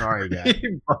 Sorry, guys.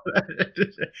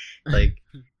 Like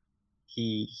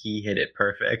he hit it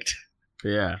perfect.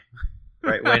 Yeah.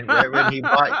 Right when he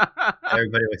bought,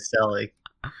 everybody was selling.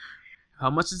 How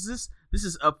much is this? This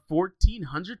is up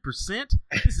 1,400%.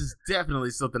 This is definitely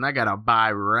something I gotta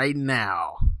buy right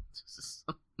now.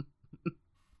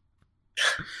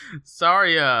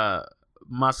 Sorry,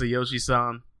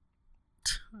 Masayoshi-san.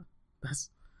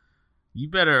 You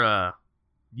better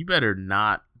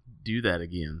not do that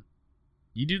again.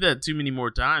 You do that too many more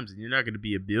times, and you're not going to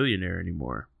be a billionaire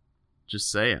anymore.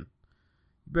 Just saying.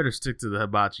 You better stick to the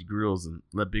hibachi grills and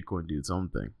let Bitcoin do its own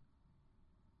thing.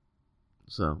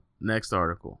 So, next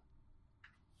article.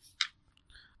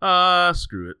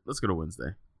 Screw it. Let's go to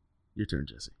Wednesday. Your turn,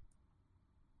 Jesse.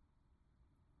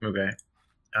 Okay.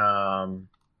 Let's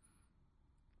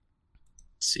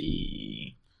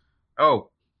see.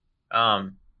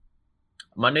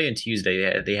 Monday and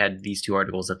Tuesday they had these two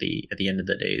articles at the end of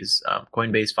the days.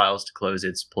 Coinbase files to close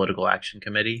its political action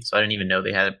committee. So I didn't even know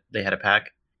they had a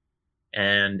PAC.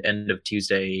 And end of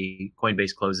Tuesday,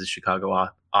 Coinbase closes Chicago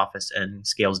office and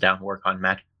scales down work on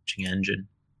matching engine.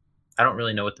 I don't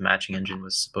really know what the matching engine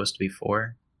was supposed to be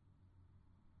for.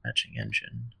 Matching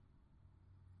engine.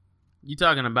 You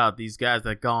talking about these guys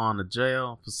that gone to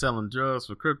jail for selling drugs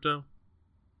for crypto?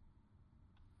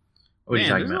 What are you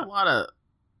talking about? There's a lot of...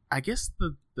 I guess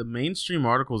the mainstream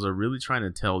articles are really trying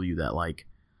to tell you that, like,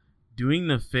 doing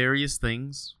nefarious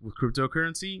things with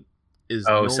cryptocurrency is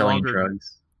selling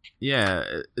drugs. Yeah,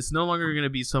 it's no longer going to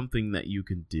be something that you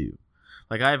can do.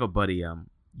 Like, I have a buddy,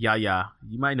 Yaya.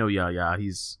 You might know Yaya.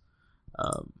 He's,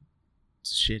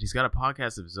 he's got a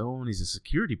podcast of his own. He's a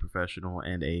security professional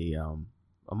and a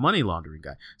money laundering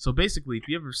guy. So basically, if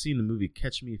you ever seen the movie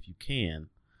Catch Me If You Can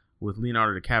with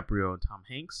Leonardo DiCaprio and Tom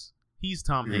Hanks, he's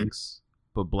Tom Hanks,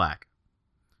 but black.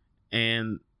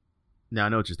 And now I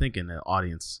know what you're thinking,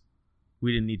 audience.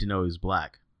 We didn't need to know he was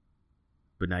black,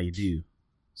 but now you do.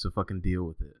 So fucking deal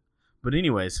with it. But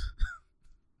anyways,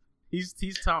 he's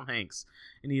Tom Hanks,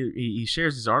 and he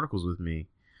shares these articles with me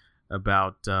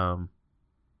about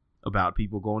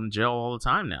people going to jail all the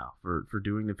time now for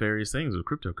doing nefarious things with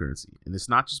cryptocurrency. And it's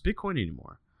not just Bitcoin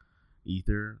anymore.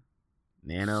 Ether,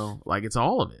 Nano, like, it's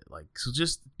all of it. Like, so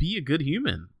just be a good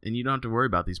human and you don't have to worry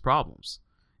about these problems.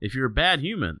 If you're a bad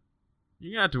human,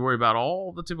 you're gonna have to worry about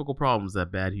all the typical problems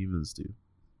that bad humans do.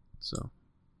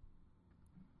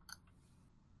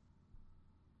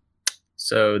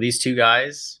 So these two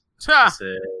guys, this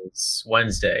is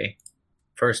Wednesday.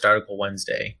 First article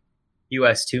Wednesday.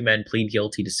 U.S. 2 men plead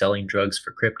guilty to selling drugs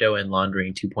for crypto and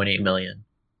laundering $2.8 million.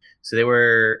 So they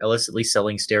were illicitly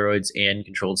selling steroids and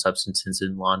controlled substances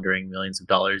and laundering millions of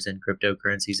dollars in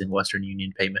cryptocurrencies and Western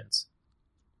Union payments.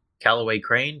 Callaway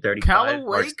Crane, 35.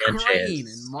 Callaway Crane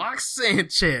and Mark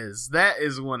Sanchez. That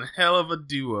is one hell of a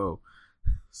duo.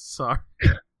 Sorry.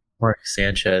 Mark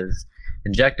Sanchez.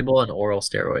 Injectable and oral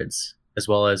steroids, as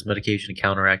well as medication to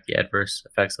counteract the adverse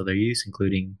effects of their use,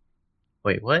 including...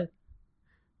 Wait, what?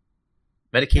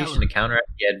 Medication to counteract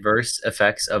the adverse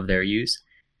effects of their use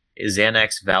is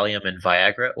Xanax, Valium, and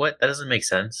Viagra. What? That doesn't make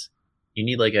sense. You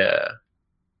need like a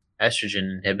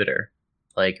estrogen inhibitor,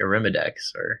 like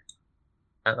Arimidex or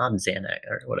not Xanax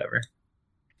or whatever.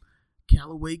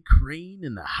 Callaway Crane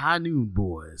and the High Noon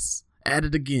Boys at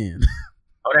it again.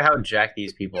 I wonder how jacked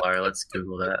these people are. Let's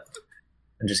Google that.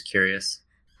 I'm just curious.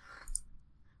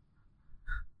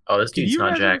 Oh, this dude's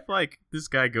not jacked. If, like, this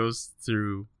guy goes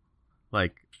through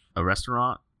like a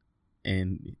restaurant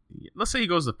and let's say he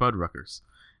goes to Fuddruckers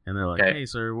and they're like, "Hey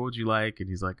sir, what would you like?" And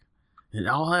he's like, "And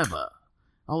I'll have a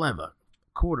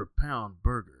quarter-pound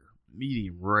burger,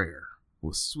 medium rare,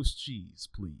 with Swiss cheese,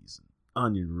 please, and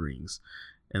onion rings."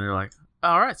 And they're like,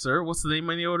 "All right, sir, what's the name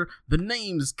of the order?" "The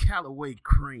name's Callaway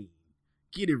Crane.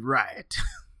 Get it right."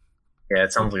 Yeah,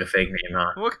 it sounds like a fake name,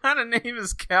 huh? What kind of name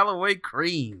is Callaway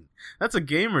Crane? That's a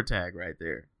gamer tag right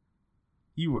there.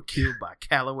 You were killed by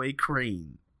Callaway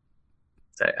Crane.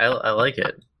 I like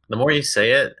it. The more you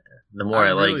say it, the more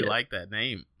I like it. I really like that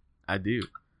name. I do.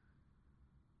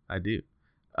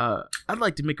 I'd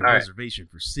like to make a reservation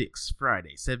for 6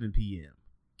 Friday, 7 p.m.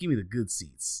 Give me the good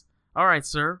seats. All right,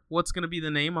 sir. What's going to be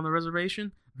the name on the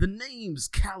reservation? The name's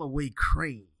Callaway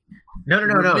Crane. No.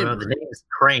 The name is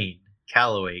Crane.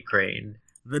 Callaway Crane.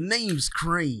 The name's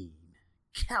Crane.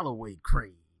 Callaway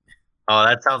Crane. Oh,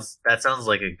 that sounds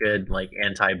like a good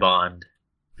anti-Bond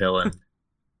villain.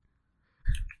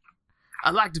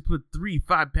 I'd like to put 3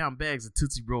 5-pound bags of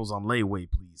Tootsie Rolls on layaway,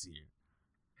 please, here.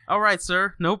 All right,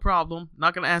 sir. No problem.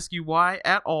 Not going to ask you why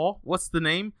at all. What's the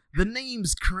name? The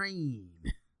name's Crane. Oh,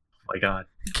 my God.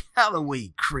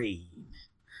 Callaway Crane.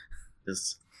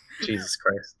 Jesus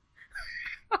Christ.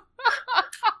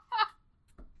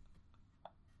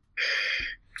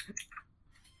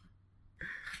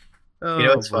 Oh, you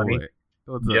know what's funny?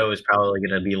 Joe is probably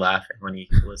going to be laughing when he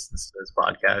listens to this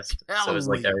podcast. So it's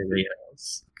like everybody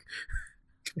else.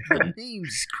 The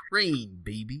name's Crane,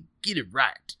 baby. Get it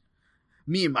right.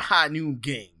 Me and my High Noon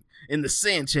gang and the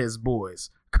Sanchez boys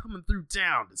coming through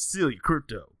town to steal your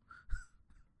crypto.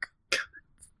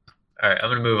 All right, I'm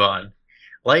going to move on.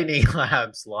 Lightning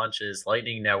Labs launches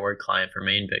Lightning Network client for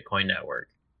main Bitcoin network.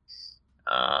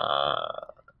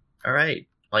 All right.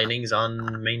 Lightning's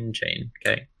on main chain.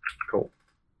 Okay, cool.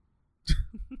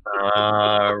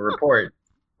 Report.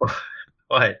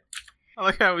 What? I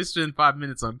like how we spend 5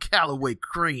 minutes on Callaway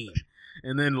Crane,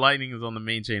 and then Lightning is on the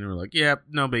main chain, and we're like, yeah,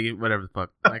 no biggie, whatever the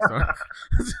fuck. Next one.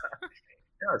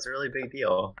 No, it's a really big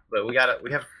deal, but we have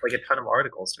like a ton of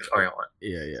articles to talk on.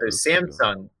 Yeah. So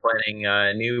Samsung planning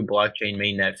a new blockchain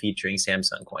mainnet featuring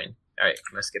Samsung Coin. All right,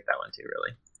 I'm gonna skip that one too.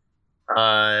 Really.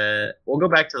 We'll go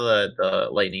back to the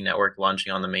Lightning Network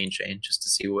launching on the main chain just to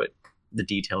see what the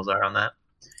details are on that.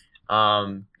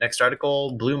 Next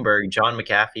article: Bloomberg. John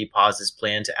McAfee pauses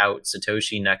plan to out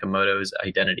Satoshi Nakamoto's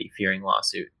identity, fearing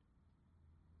lawsuit.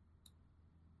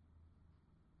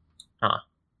 Huh.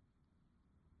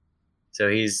 So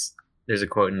there's a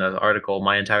quote in the article: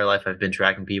 "My entire life I've been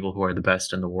tracking people who are the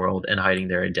best in the world and hiding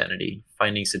their identity.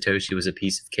 Finding Satoshi was a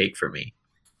piece of cake for me."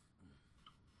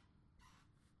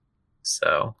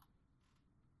 So,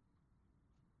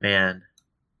 man,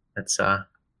 that's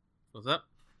What's up?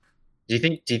 Do you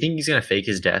think he's gonna fake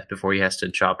his death before he has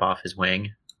to chop off his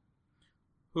wing?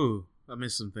 Ooh, I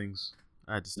missed some things.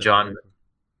 I had to step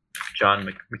John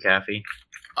McAfee.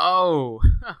 Oh.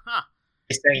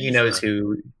 He's saying he knows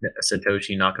who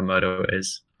Satoshi Nakamoto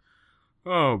is.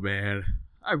 Oh man,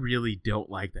 I really don't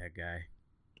like that guy.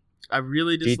 I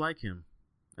really dislike him.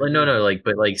 Well,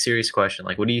 no, serious question.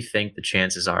 Like, what do you think the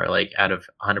chances are, like, out of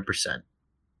 100%,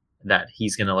 that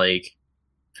he's gonna like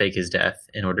fake his death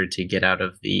in order to get out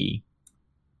of the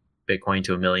Bitcoin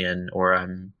to 1 million, or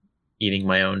I'm eating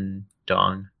my own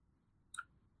dong?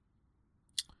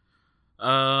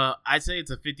 I'd say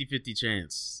it's a 50-50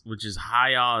 chance, which is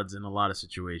high odds in a lot of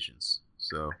situations.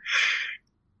 So,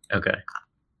 okay,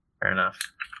 fair enough.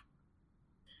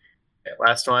 Okay,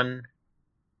 last one.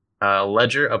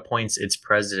 Ledger appoints its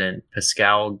president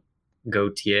Pascal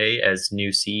Gauthier as new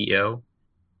CEO.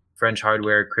 French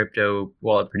hardware crypto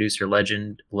wallet producer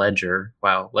Ledger.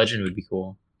 Wow, Legend would be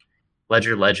cool.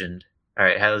 Ledger Legend. All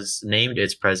right, has named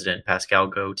its president Pascal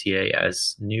Gauthier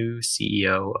as new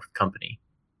CEO of the company.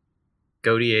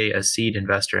 Gauthier, a seed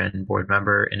investor and board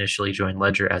member, initially joined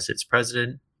Ledger as its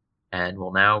president and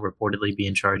will now reportedly be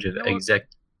in charge of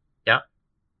Yeah.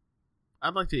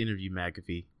 I'd like to interview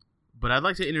McAfee, but I'd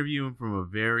like to interview him from a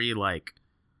very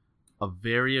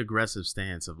aggressive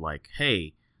stance of like,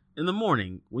 hey, in the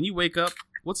morning when you wake up,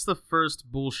 what's the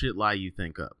first bullshit lie you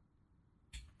think of?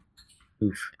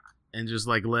 Oof. And just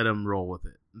like let him roll with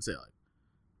it and say like,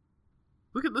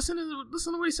 listen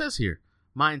to what he says here.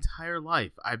 My entire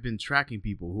life, I've been tracking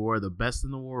people who are the best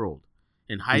in the world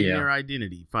and hiding their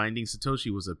identity. Finding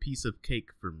Satoshi was a piece of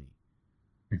cake for me.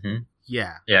 Mm-hmm.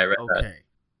 Yeah. Yeah, I read that. Okay.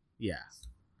 Yeah.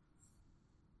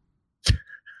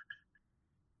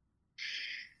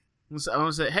 I want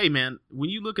to say, hey, man, when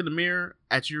you look in the mirror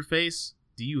at your face,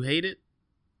 do you hate it?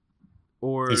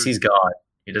 Or he sees God.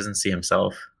 He doesn't see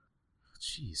himself.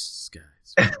 Jesus,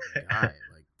 guys.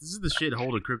 Like, this is the shit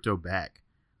holding crypto back.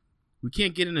 We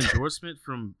can't get an endorsement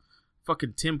from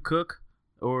fucking Tim Cook,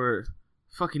 or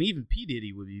fucking even P.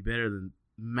 Diddy would be better than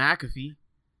McAfee.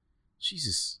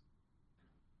 Jesus.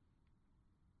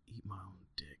 Eat my own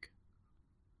dick.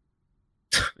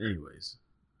 Anyways.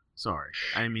 Sorry.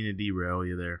 I didn't mean to derail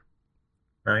you there.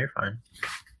 No, you're fine.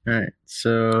 All right.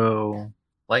 So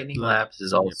Lightning Labs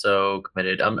is also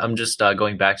committed. I'm just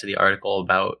going back to the article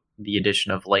about the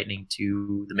addition of Lightning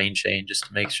to the main chain just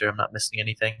to make sure I'm not missing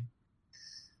anything.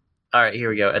 All right, here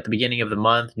we go. At the beginning of the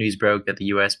month, news broke that the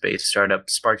U.S.-based startup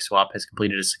SparkSwap has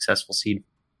completed a successful seed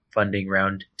funding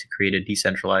round to create a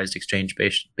decentralized exchange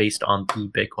based on the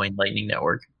Bitcoin Lightning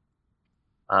Network.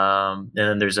 And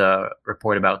then there's a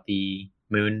report about the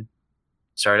Moon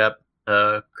startup,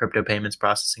 the crypto payments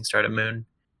processing startup Moon.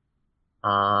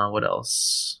 What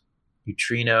else?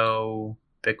 Neutrino,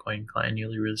 Bitcoin client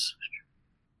newly released.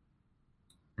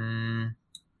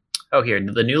 Oh, here.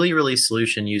 The newly released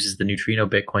solution uses the Neutrino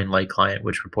Bitcoin Lite client,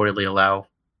 which reportedly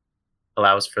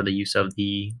allows for the use of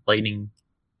the Lightning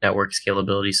Network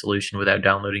scalability solution without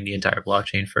downloading the entire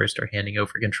blockchain first or handing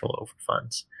over control over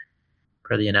funds.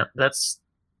 Per the announcement,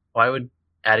 why would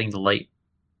adding the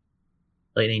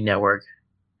Lightning Network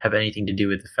have anything to do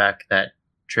with the fact that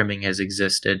trimming has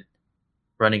existed,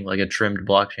 running like a trimmed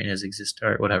blockchain has existed,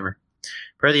 or whatever.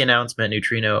 Per the announcement,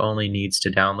 Neutrino only needs to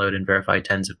download and verify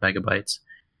tens of megabytes,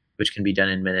 which can be done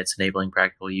in minutes, enabling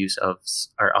practical use on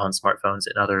smartphones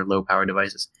and other low-power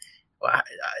devices.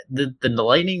 The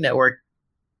Lightning Network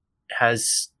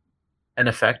has an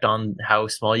effect on how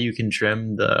small you can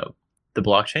trim the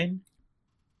blockchain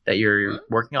that you're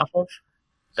working off of.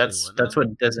 That's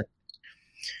what doesn't.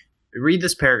 Read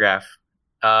this paragraph.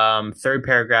 Third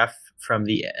paragraph from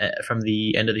the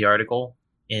end of the article.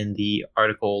 In the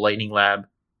article, Lightning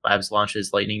Labs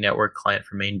launches Lightning Network client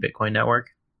for main Bitcoin network.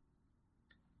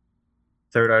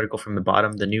 Third article from the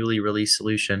bottom, the newly released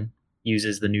solution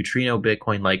uses the Neutrino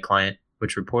Bitcoin-like client,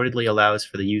 which reportedly allows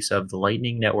for the use of the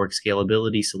Lightning Network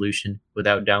scalability solution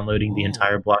without downloading the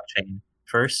entire blockchain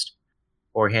first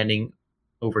or handing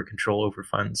over control over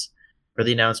funds. For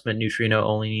the announcement, Neutrino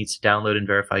only needs to download and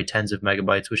verify tens of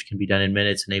megabytes, which can be done in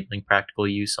minutes, enabling practical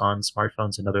use on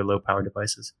smartphones and other low-power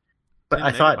devices. But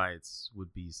I thought megabytes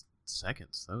would be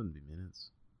seconds. That wouldn't be minutes.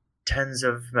 Tens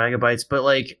of megabytes, but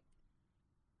like,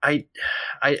 I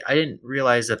didn't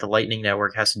realize that the Lightning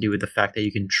Network has to do with the fact that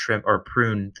you can trim or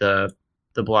prune the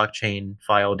blockchain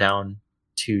file down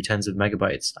to tens of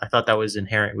megabytes. I thought that was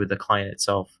inherent with the client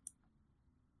itself.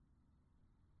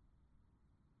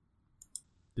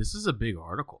 This is a big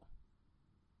article.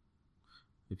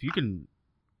 If you can,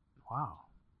 wow.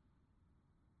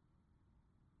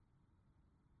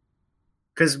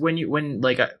 Because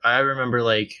I remember,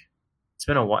 like, it's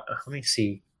been a while. Let me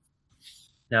see.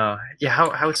 No, yeah.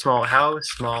 How small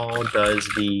does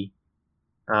the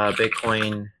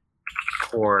Bitcoin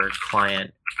Core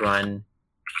client run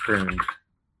pruned?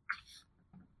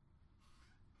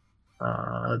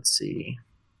 Let's see.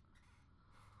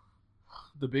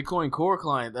 The Bitcoin Core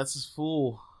client, that's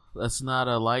full. That's not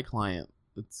a light client.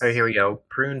 Oh, here we go.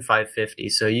 Prune 550.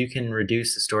 So you can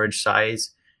reduce the storage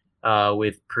size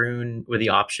with the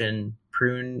option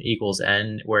prune equals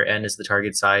n, where n is the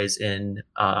target size in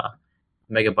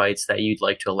megabytes that you'd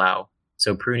like to allow.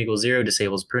 So prune equals 0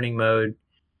 disables pruning mode.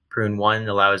 Prune 1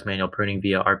 allows manual pruning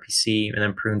via RPC, and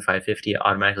then prune 550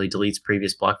 automatically deletes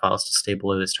previous block files to stay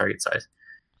below this target size.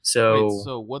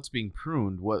 So what's being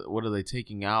pruned? What are they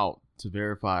taking out to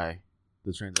verify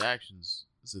the transactions?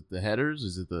 Is it the headers?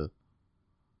 Is it the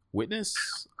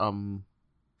witness?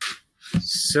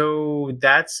 So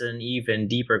that's an even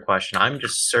deeper question. I'm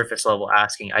just surface level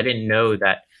asking. I didn't know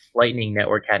that Lightning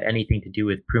Network had anything to do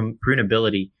with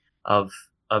prunability of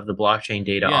the blockchain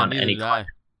data on any client.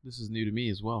 This is new to me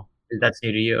as well. That's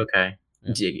new to you? Okay.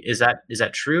 Yeah. Is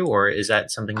that true, or is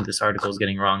that something this article is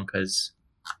getting wrong? Because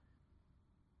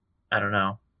I don't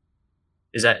know.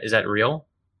 Is that real?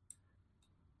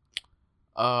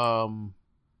 I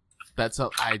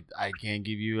can't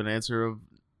give you an answer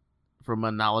from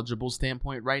a knowledgeable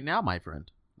standpoint right now, my friend.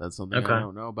 That's something I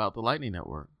don't know about the Lightning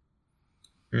Network.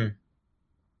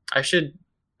 I should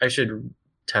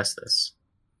test this.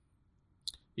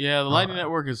 Yeah, the Lightning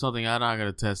Network is something I'm not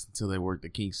going to test until they work the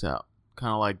kinks out.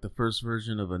 Kind of like the first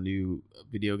version of a new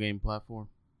video game platform.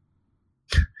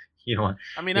 You know what?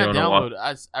 I mean,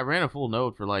 I ran a full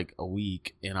node for like a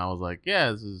week, and I was like,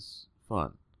 yeah, this is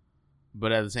fun.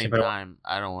 But at the same time,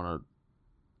 I didn't want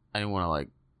to like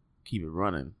keep it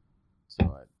running. So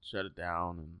I shut it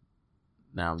down, and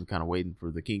now I'm kind of waiting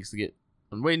for the kinks to get.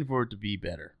 I'm waiting for it to be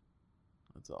better.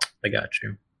 That's all. I got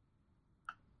you.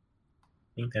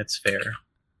 I think that's fair.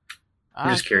 I'm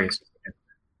just curious.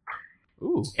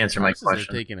 Ooh, answer my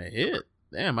question. Taking a hit.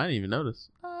 Damn, I didn't even notice.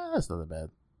 That's not that bad.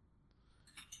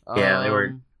 Yeah, they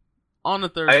were on the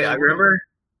third. I remember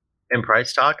in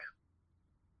price talk.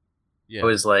 Yeah. It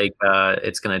was like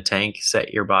it's gonna tank.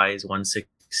 Set your buys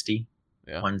 160,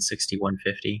 160,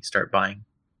 150. Start buying.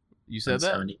 You said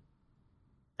that.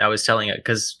 I was telling it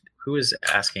because who was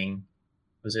asking?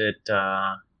 Was it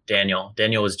Daniel?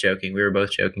 Daniel was joking. We were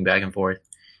both joking back and forth.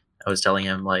 I was telling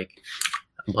him, like,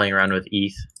 I'm playing around with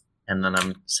ETH, and then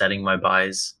I'm setting my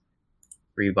buys,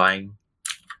 rebuying,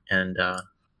 and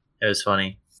it was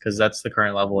funny because that's the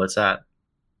current level it's at.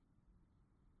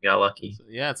 Got lucky.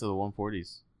 Yeah, it's the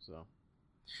 140s. So,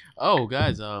 oh,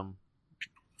 guys,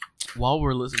 while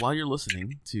you're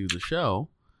listening to the show,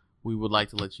 we would like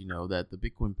to let you know that the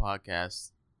Bitcoin podcast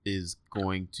is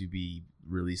going to be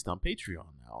released on Patreon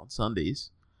now on Sundays,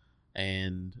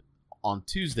 and on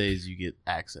Tuesdays you get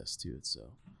access to it. So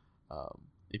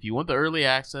if you want the early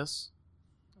access,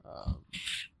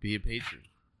 be a patron.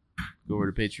 Go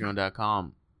over to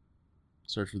patreon.com,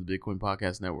 search for the Bitcoin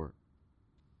Podcast Network,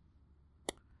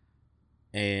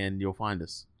 and you'll find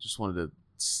us. Just wanted to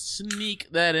sneak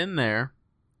that in there.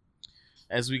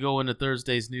 As we go into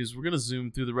Thursday's news, we're going to zoom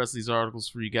through the rest of these articles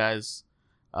for you guys.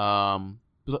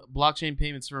 Blockchain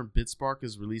payments firm BitSpark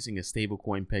is releasing a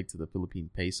stablecoin pegged to the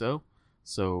Philippine peso.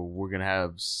 So we're going to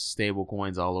have stable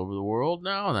coins all over the world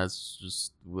now. That's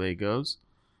just the way it goes.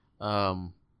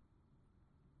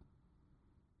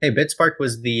 Hey, BitSpark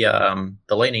was the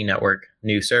Lightning Network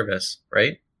new service,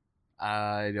 right?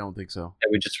 I don't think so. That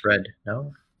we just read.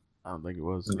 No? I don't think it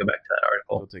was. Let's go back to that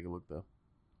article. We'll take a look, though.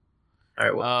 All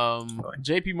right. Well,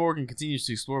 JP Morgan continues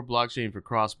to explore blockchain for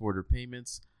cross-border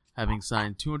payments, having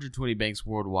signed 220 banks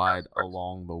worldwide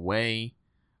along the way.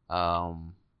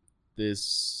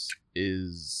 This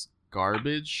is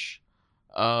garbage.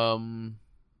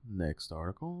 Next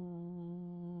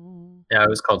article. Yeah, it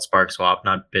was called Spark Swap,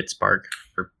 not BitSpark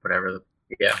or whatever.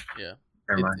 Yeah.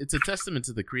 It's a testament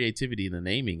to the creativity and the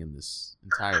naming in this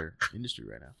entire industry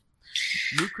right now.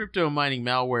 New crypto mining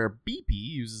malware BP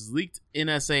uses leaked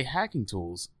NSA hacking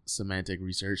tools, Symantec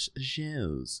research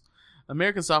shows.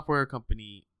 American software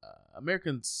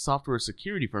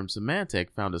security firm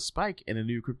Symantec found a spike in a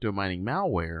new crypto mining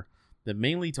malware that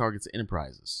mainly targets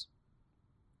enterprises.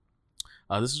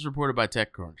 This is reported by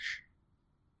TechCrunch.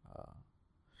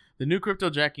 The new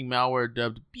crypto-jacking malware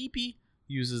dubbed BP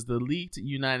uses the leaked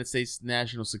United States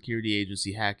National Security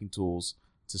Agency hacking tools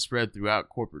to spread throughout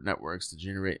corporate networks to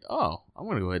generate... Oh, I'm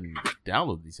going to go ahead and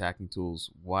download these hacking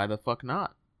tools. Why the fuck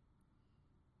not?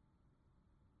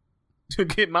 To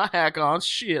get my hack on.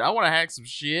 Shit, I want to hack some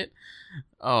shit.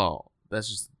 That's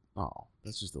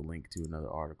just a link to another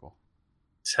article.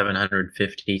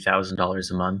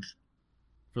 $750,000 a month.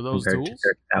 For those tools? To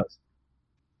 30,000.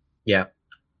 Yeah.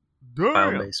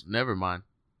 Damn. Never mind.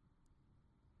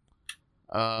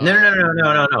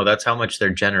 No. That's how much they're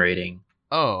generating.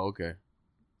 Oh, okay.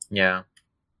 Yeah.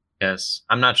 Yes.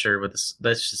 I'm not sure what this.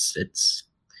 That's just it's.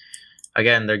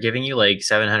 Again, they're giving you like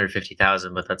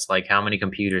 750,000, but that's like how many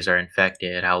computers are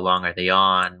infected? How long are they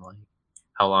on? Like,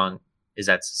 how long is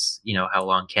that? How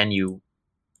long can you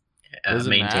Does it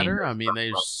maintain? Matter? I mean,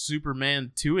 they're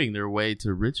Superman 2ing their way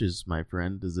to riches, my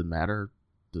friend. Does it matter?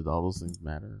 Does all those things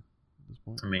matter at this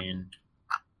point? I mean,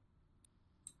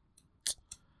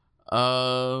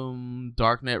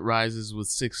 Darknet rises with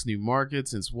 6 new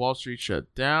markets since Wall Street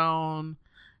shut down.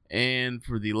 And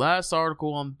for the last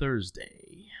article on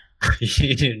Thursday,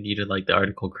 you didn't need it like the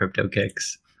article Crypto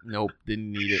Kicks. Nope,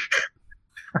 didn't need it.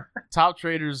 Top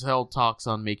traders held talks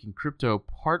on making crypto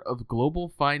part of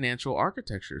global financial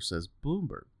architecture, says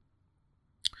Bloomberg.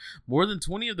 More than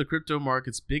 20 of the crypto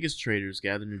market's biggest traders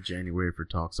gathered in January for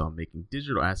talks on making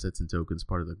digital assets and tokens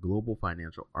part of the global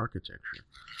financial architecture.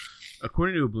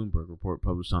 According to a Bloomberg report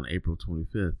published on April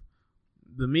 25th,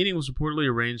 the meeting was reportedly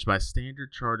arranged by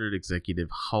Standard Chartered executive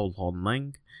Hao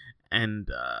Leng, and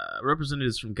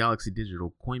representatives from Galaxy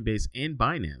Digital, Coinbase, and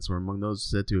Binance were among those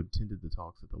said to have attended the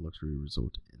talks at the luxury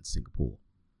resort in Singapore.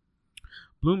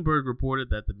 Bloomberg reported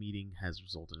that the meeting has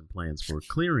resulted in plans for a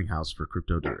clearinghouse for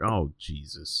crypto. Oh,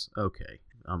 Jesus. Okay,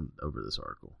 I'm over this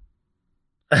article.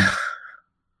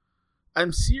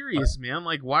 I'm serious, man.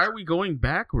 Like, why are we going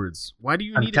backwards? Why do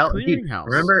you need a clearinghouse?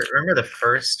 Remember the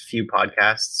first few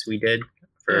podcasts we did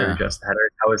for Just the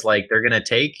Headers? I was like, they're going to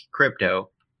take crypto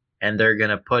and they're going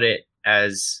to put it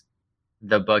as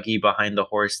the buggy behind the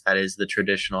horse that is the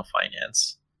traditional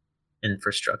finance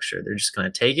infrastructure. They're just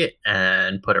going to take it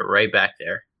and put it right back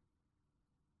there.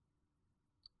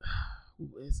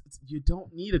 You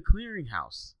don't need a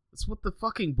clearinghouse. That's what the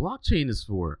fucking blockchain is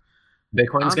for.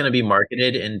 Bitcoin's going to be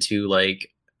marketed into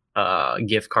like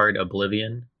gift card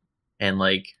oblivion and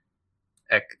like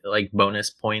bonus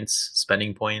points,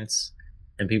 spending points,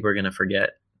 and people are going to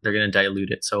forget. They're going to dilute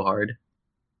it so hard.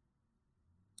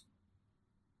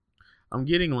 I'm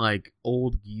getting like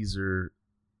old geezer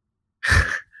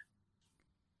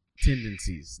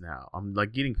tendencies now. I'm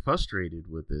like getting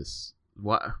frustrated with this.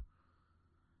 What?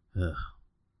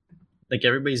 Like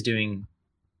everybody's doing.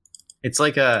 It's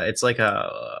like a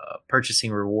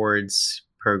purchasing rewards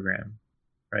program,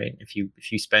 right? If you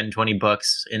spend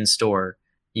 $20 in store,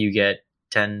 you get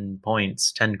 10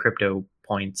 crypto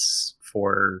points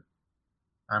for,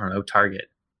 I don't know, Target.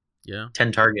 Yeah.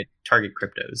 10 Target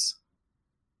cryptos.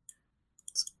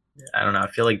 I don't know. I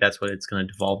feel like that's what it's going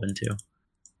to devolve into.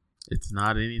 It's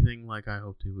not anything like I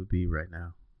hoped it would be right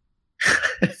now.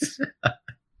 It's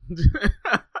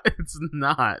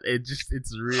not. It's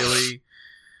really.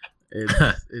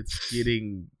 It's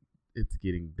getting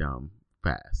dumb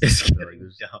fast. It's getting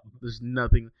dumb. There's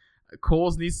nothing.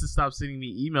 Kohl's needs to stop sending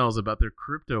me emails about their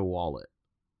crypto wallet.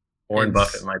 Warren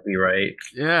Buffett might be right.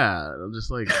 Yeah, I'm just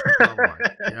like, oh my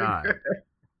god.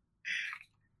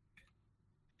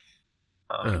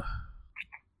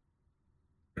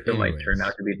 It might turn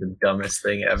out to be the dumbest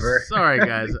thing ever. Sorry,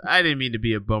 guys. I didn't mean to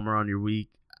be a bummer on your week.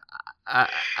 I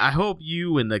hope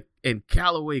you and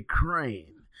Callaway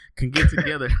Crane can get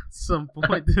together at some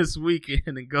point this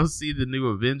weekend and go see the new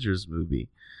Avengers movie.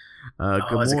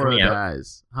 Gamora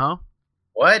dies. Huh?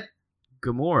 What?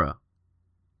 Gamora.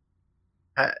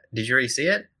 Did you already see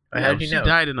it? How did you know? She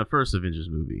died in the first Avengers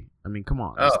movie. I mean, come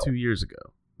on. It was 2 years ago.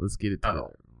 Let's get it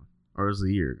together. Or it was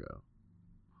a year ago.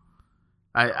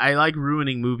 I like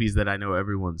ruining movies that I know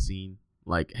everyone's seen.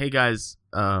 Like, hey guys,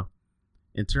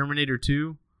 in Terminator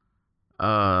 2,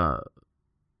 the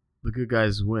good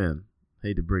guys win.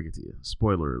 Hate to break it to you.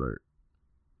 Spoiler alert.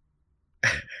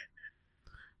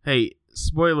 Hey,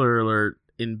 spoiler alert.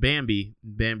 In Bambi,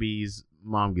 Bambi's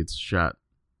mom gets shot.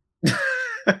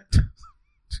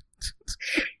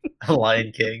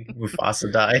 Lion King,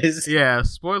 Mufasa dies. Yeah,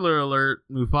 spoiler alert.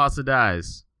 Mufasa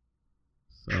dies.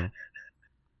 So,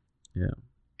 yeah.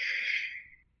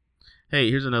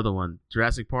 Hey, here's another one.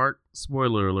 Jurassic Park,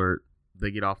 spoiler alert.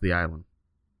 They get off the island.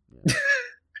 Yeah.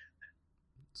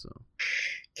 So,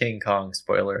 King Kong,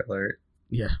 spoiler alert.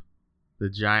 Yeah. The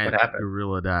giant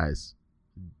gorilla dies.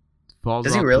 Falls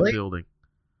Does off he really? the building.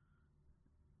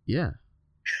 Yeah.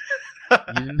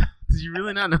 Did you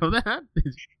really not know that? I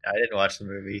didn't watch the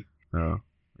movie. Oh,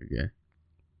 okay.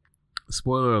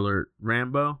 Spoiler alert.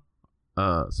 Rambo,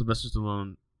 Sylvester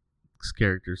Stallone's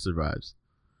character survives.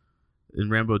 In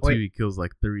Rambo 2, he kills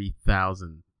like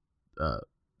 3,000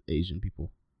 Asian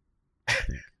people, I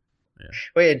think. Yeah.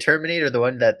 Wait, in Terminator, the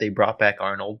one that they brought back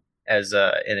Arnold as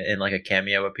in like a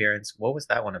cameo appearance, what was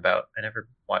that one about? I never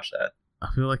watched that. I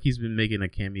feel like he's been making a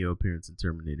cameo appearance in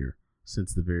Terminator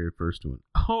since the very first one.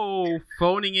 Oh,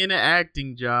 phoning in an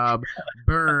acting job.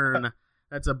 Burn.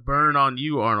 That's a burn on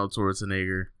you, Arnold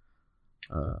Schwarzenegger.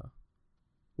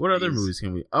 What other movies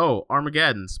can we... Oh,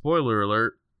 Armageddon. Spoiler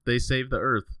alert. They save the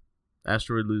Earth.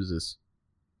 Asteroid loses.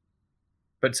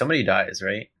 But somebody dies,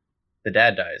 right? The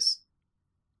dad dies.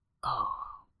 Oh,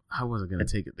 I wasn't going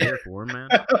to take it there for him, man.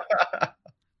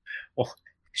 Well,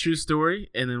 true story,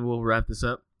 and then we'll wrap this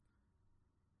up.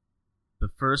 The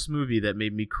first movie that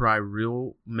made me cry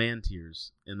real man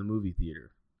tears in the movie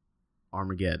theater,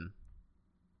 Armageddon.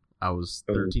 I was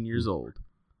 13 years old,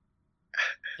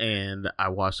 and I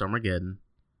watched Armageddon,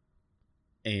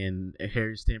 and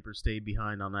Harry Stamper stayed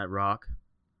behind on that rock,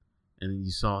 and then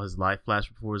you saw his life flash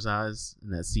before his eyes in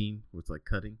that scene where it's like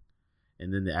cutting,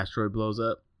 and then the asteroid blows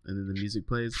up, and then the music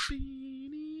plays,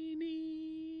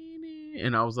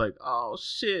 and I was like, oh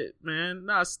shit, man,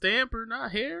 not Stamper,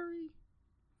 not Harry.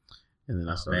 And then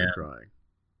I started crying.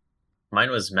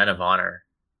 Mine was Men of Honor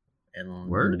in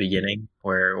the beginning,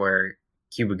 where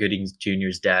Cuba Gooding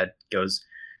Jr.'s dad goes,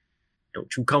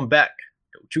 "Don't you come back.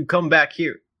 Don't you come back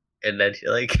here." And then he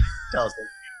like tells him,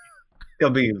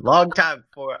 "It'll be a long time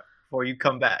before you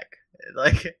come back."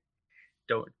 Like,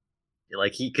 don't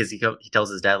like he tells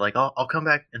his dad like, I'll come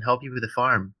back and help you with the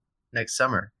farm next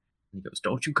summer. And he goes,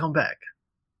 "Don't you come back."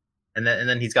 And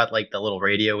then he's got like the little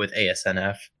radio with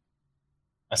ASNF.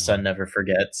 A Son Never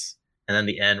Forgets. And then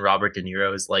the end, Robert De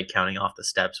Niro is like counting off the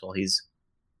steps while he's,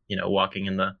 walking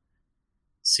in the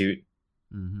suit.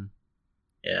 Mm-hmm.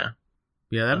 Yeah.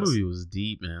 Yeah, that movie was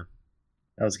deep, man.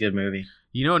 That was a good movie.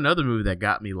 You know, another movie that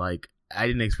got me, like, I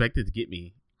didn't expect it to get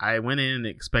me. I went in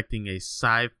expecting a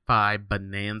sci-fi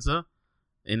bonanza,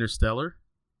 Interstellar.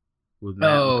 With Matt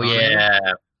McConaughey. Yeah.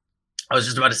 I was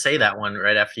just about to say that one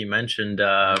right after you mentioned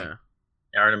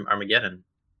Armageddon.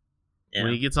 Yeah.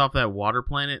 When he gets off that water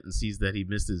planet and sees that he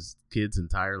missed his kid's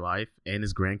entire life and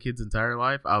his grandkids' entire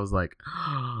life, I was like,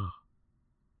 oh,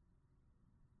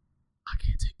 I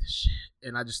can't take this shit.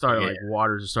 And I just started, like,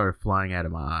 water just started flying out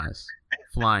of my eyes.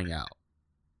 Flying out.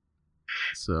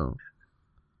 So,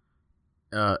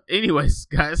 anyways,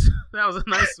 guys, that was a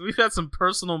nice, we've had some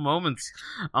personal moments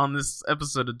on this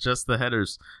episode of Just the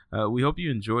Headers. We hope you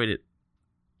enjoyed it.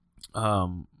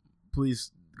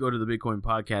 Please go to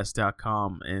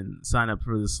thebitcoinpodcast.com and sign up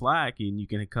for the Slack, and you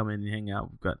can come in and hang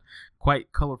out. We've got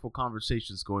quite colorful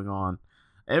conversations going on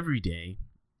every day,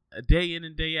 a day in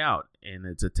and day out, and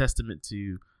it's a testament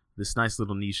to this nice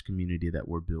little niche community that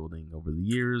we're building over the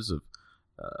years of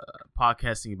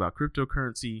podcasting about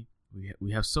cryptocurrency.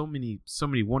 We have so many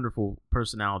wonderful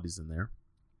personalities in there,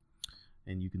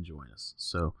 and you can join us.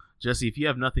 So, Jesse, if you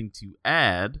have nothing to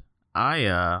add,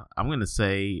 I'm gonna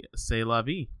say la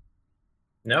vie.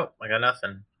 Nope, I got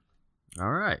nothing.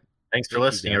 All right. Thanks for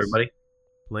listening, everybody.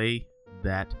 Play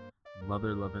that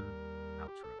mother-loving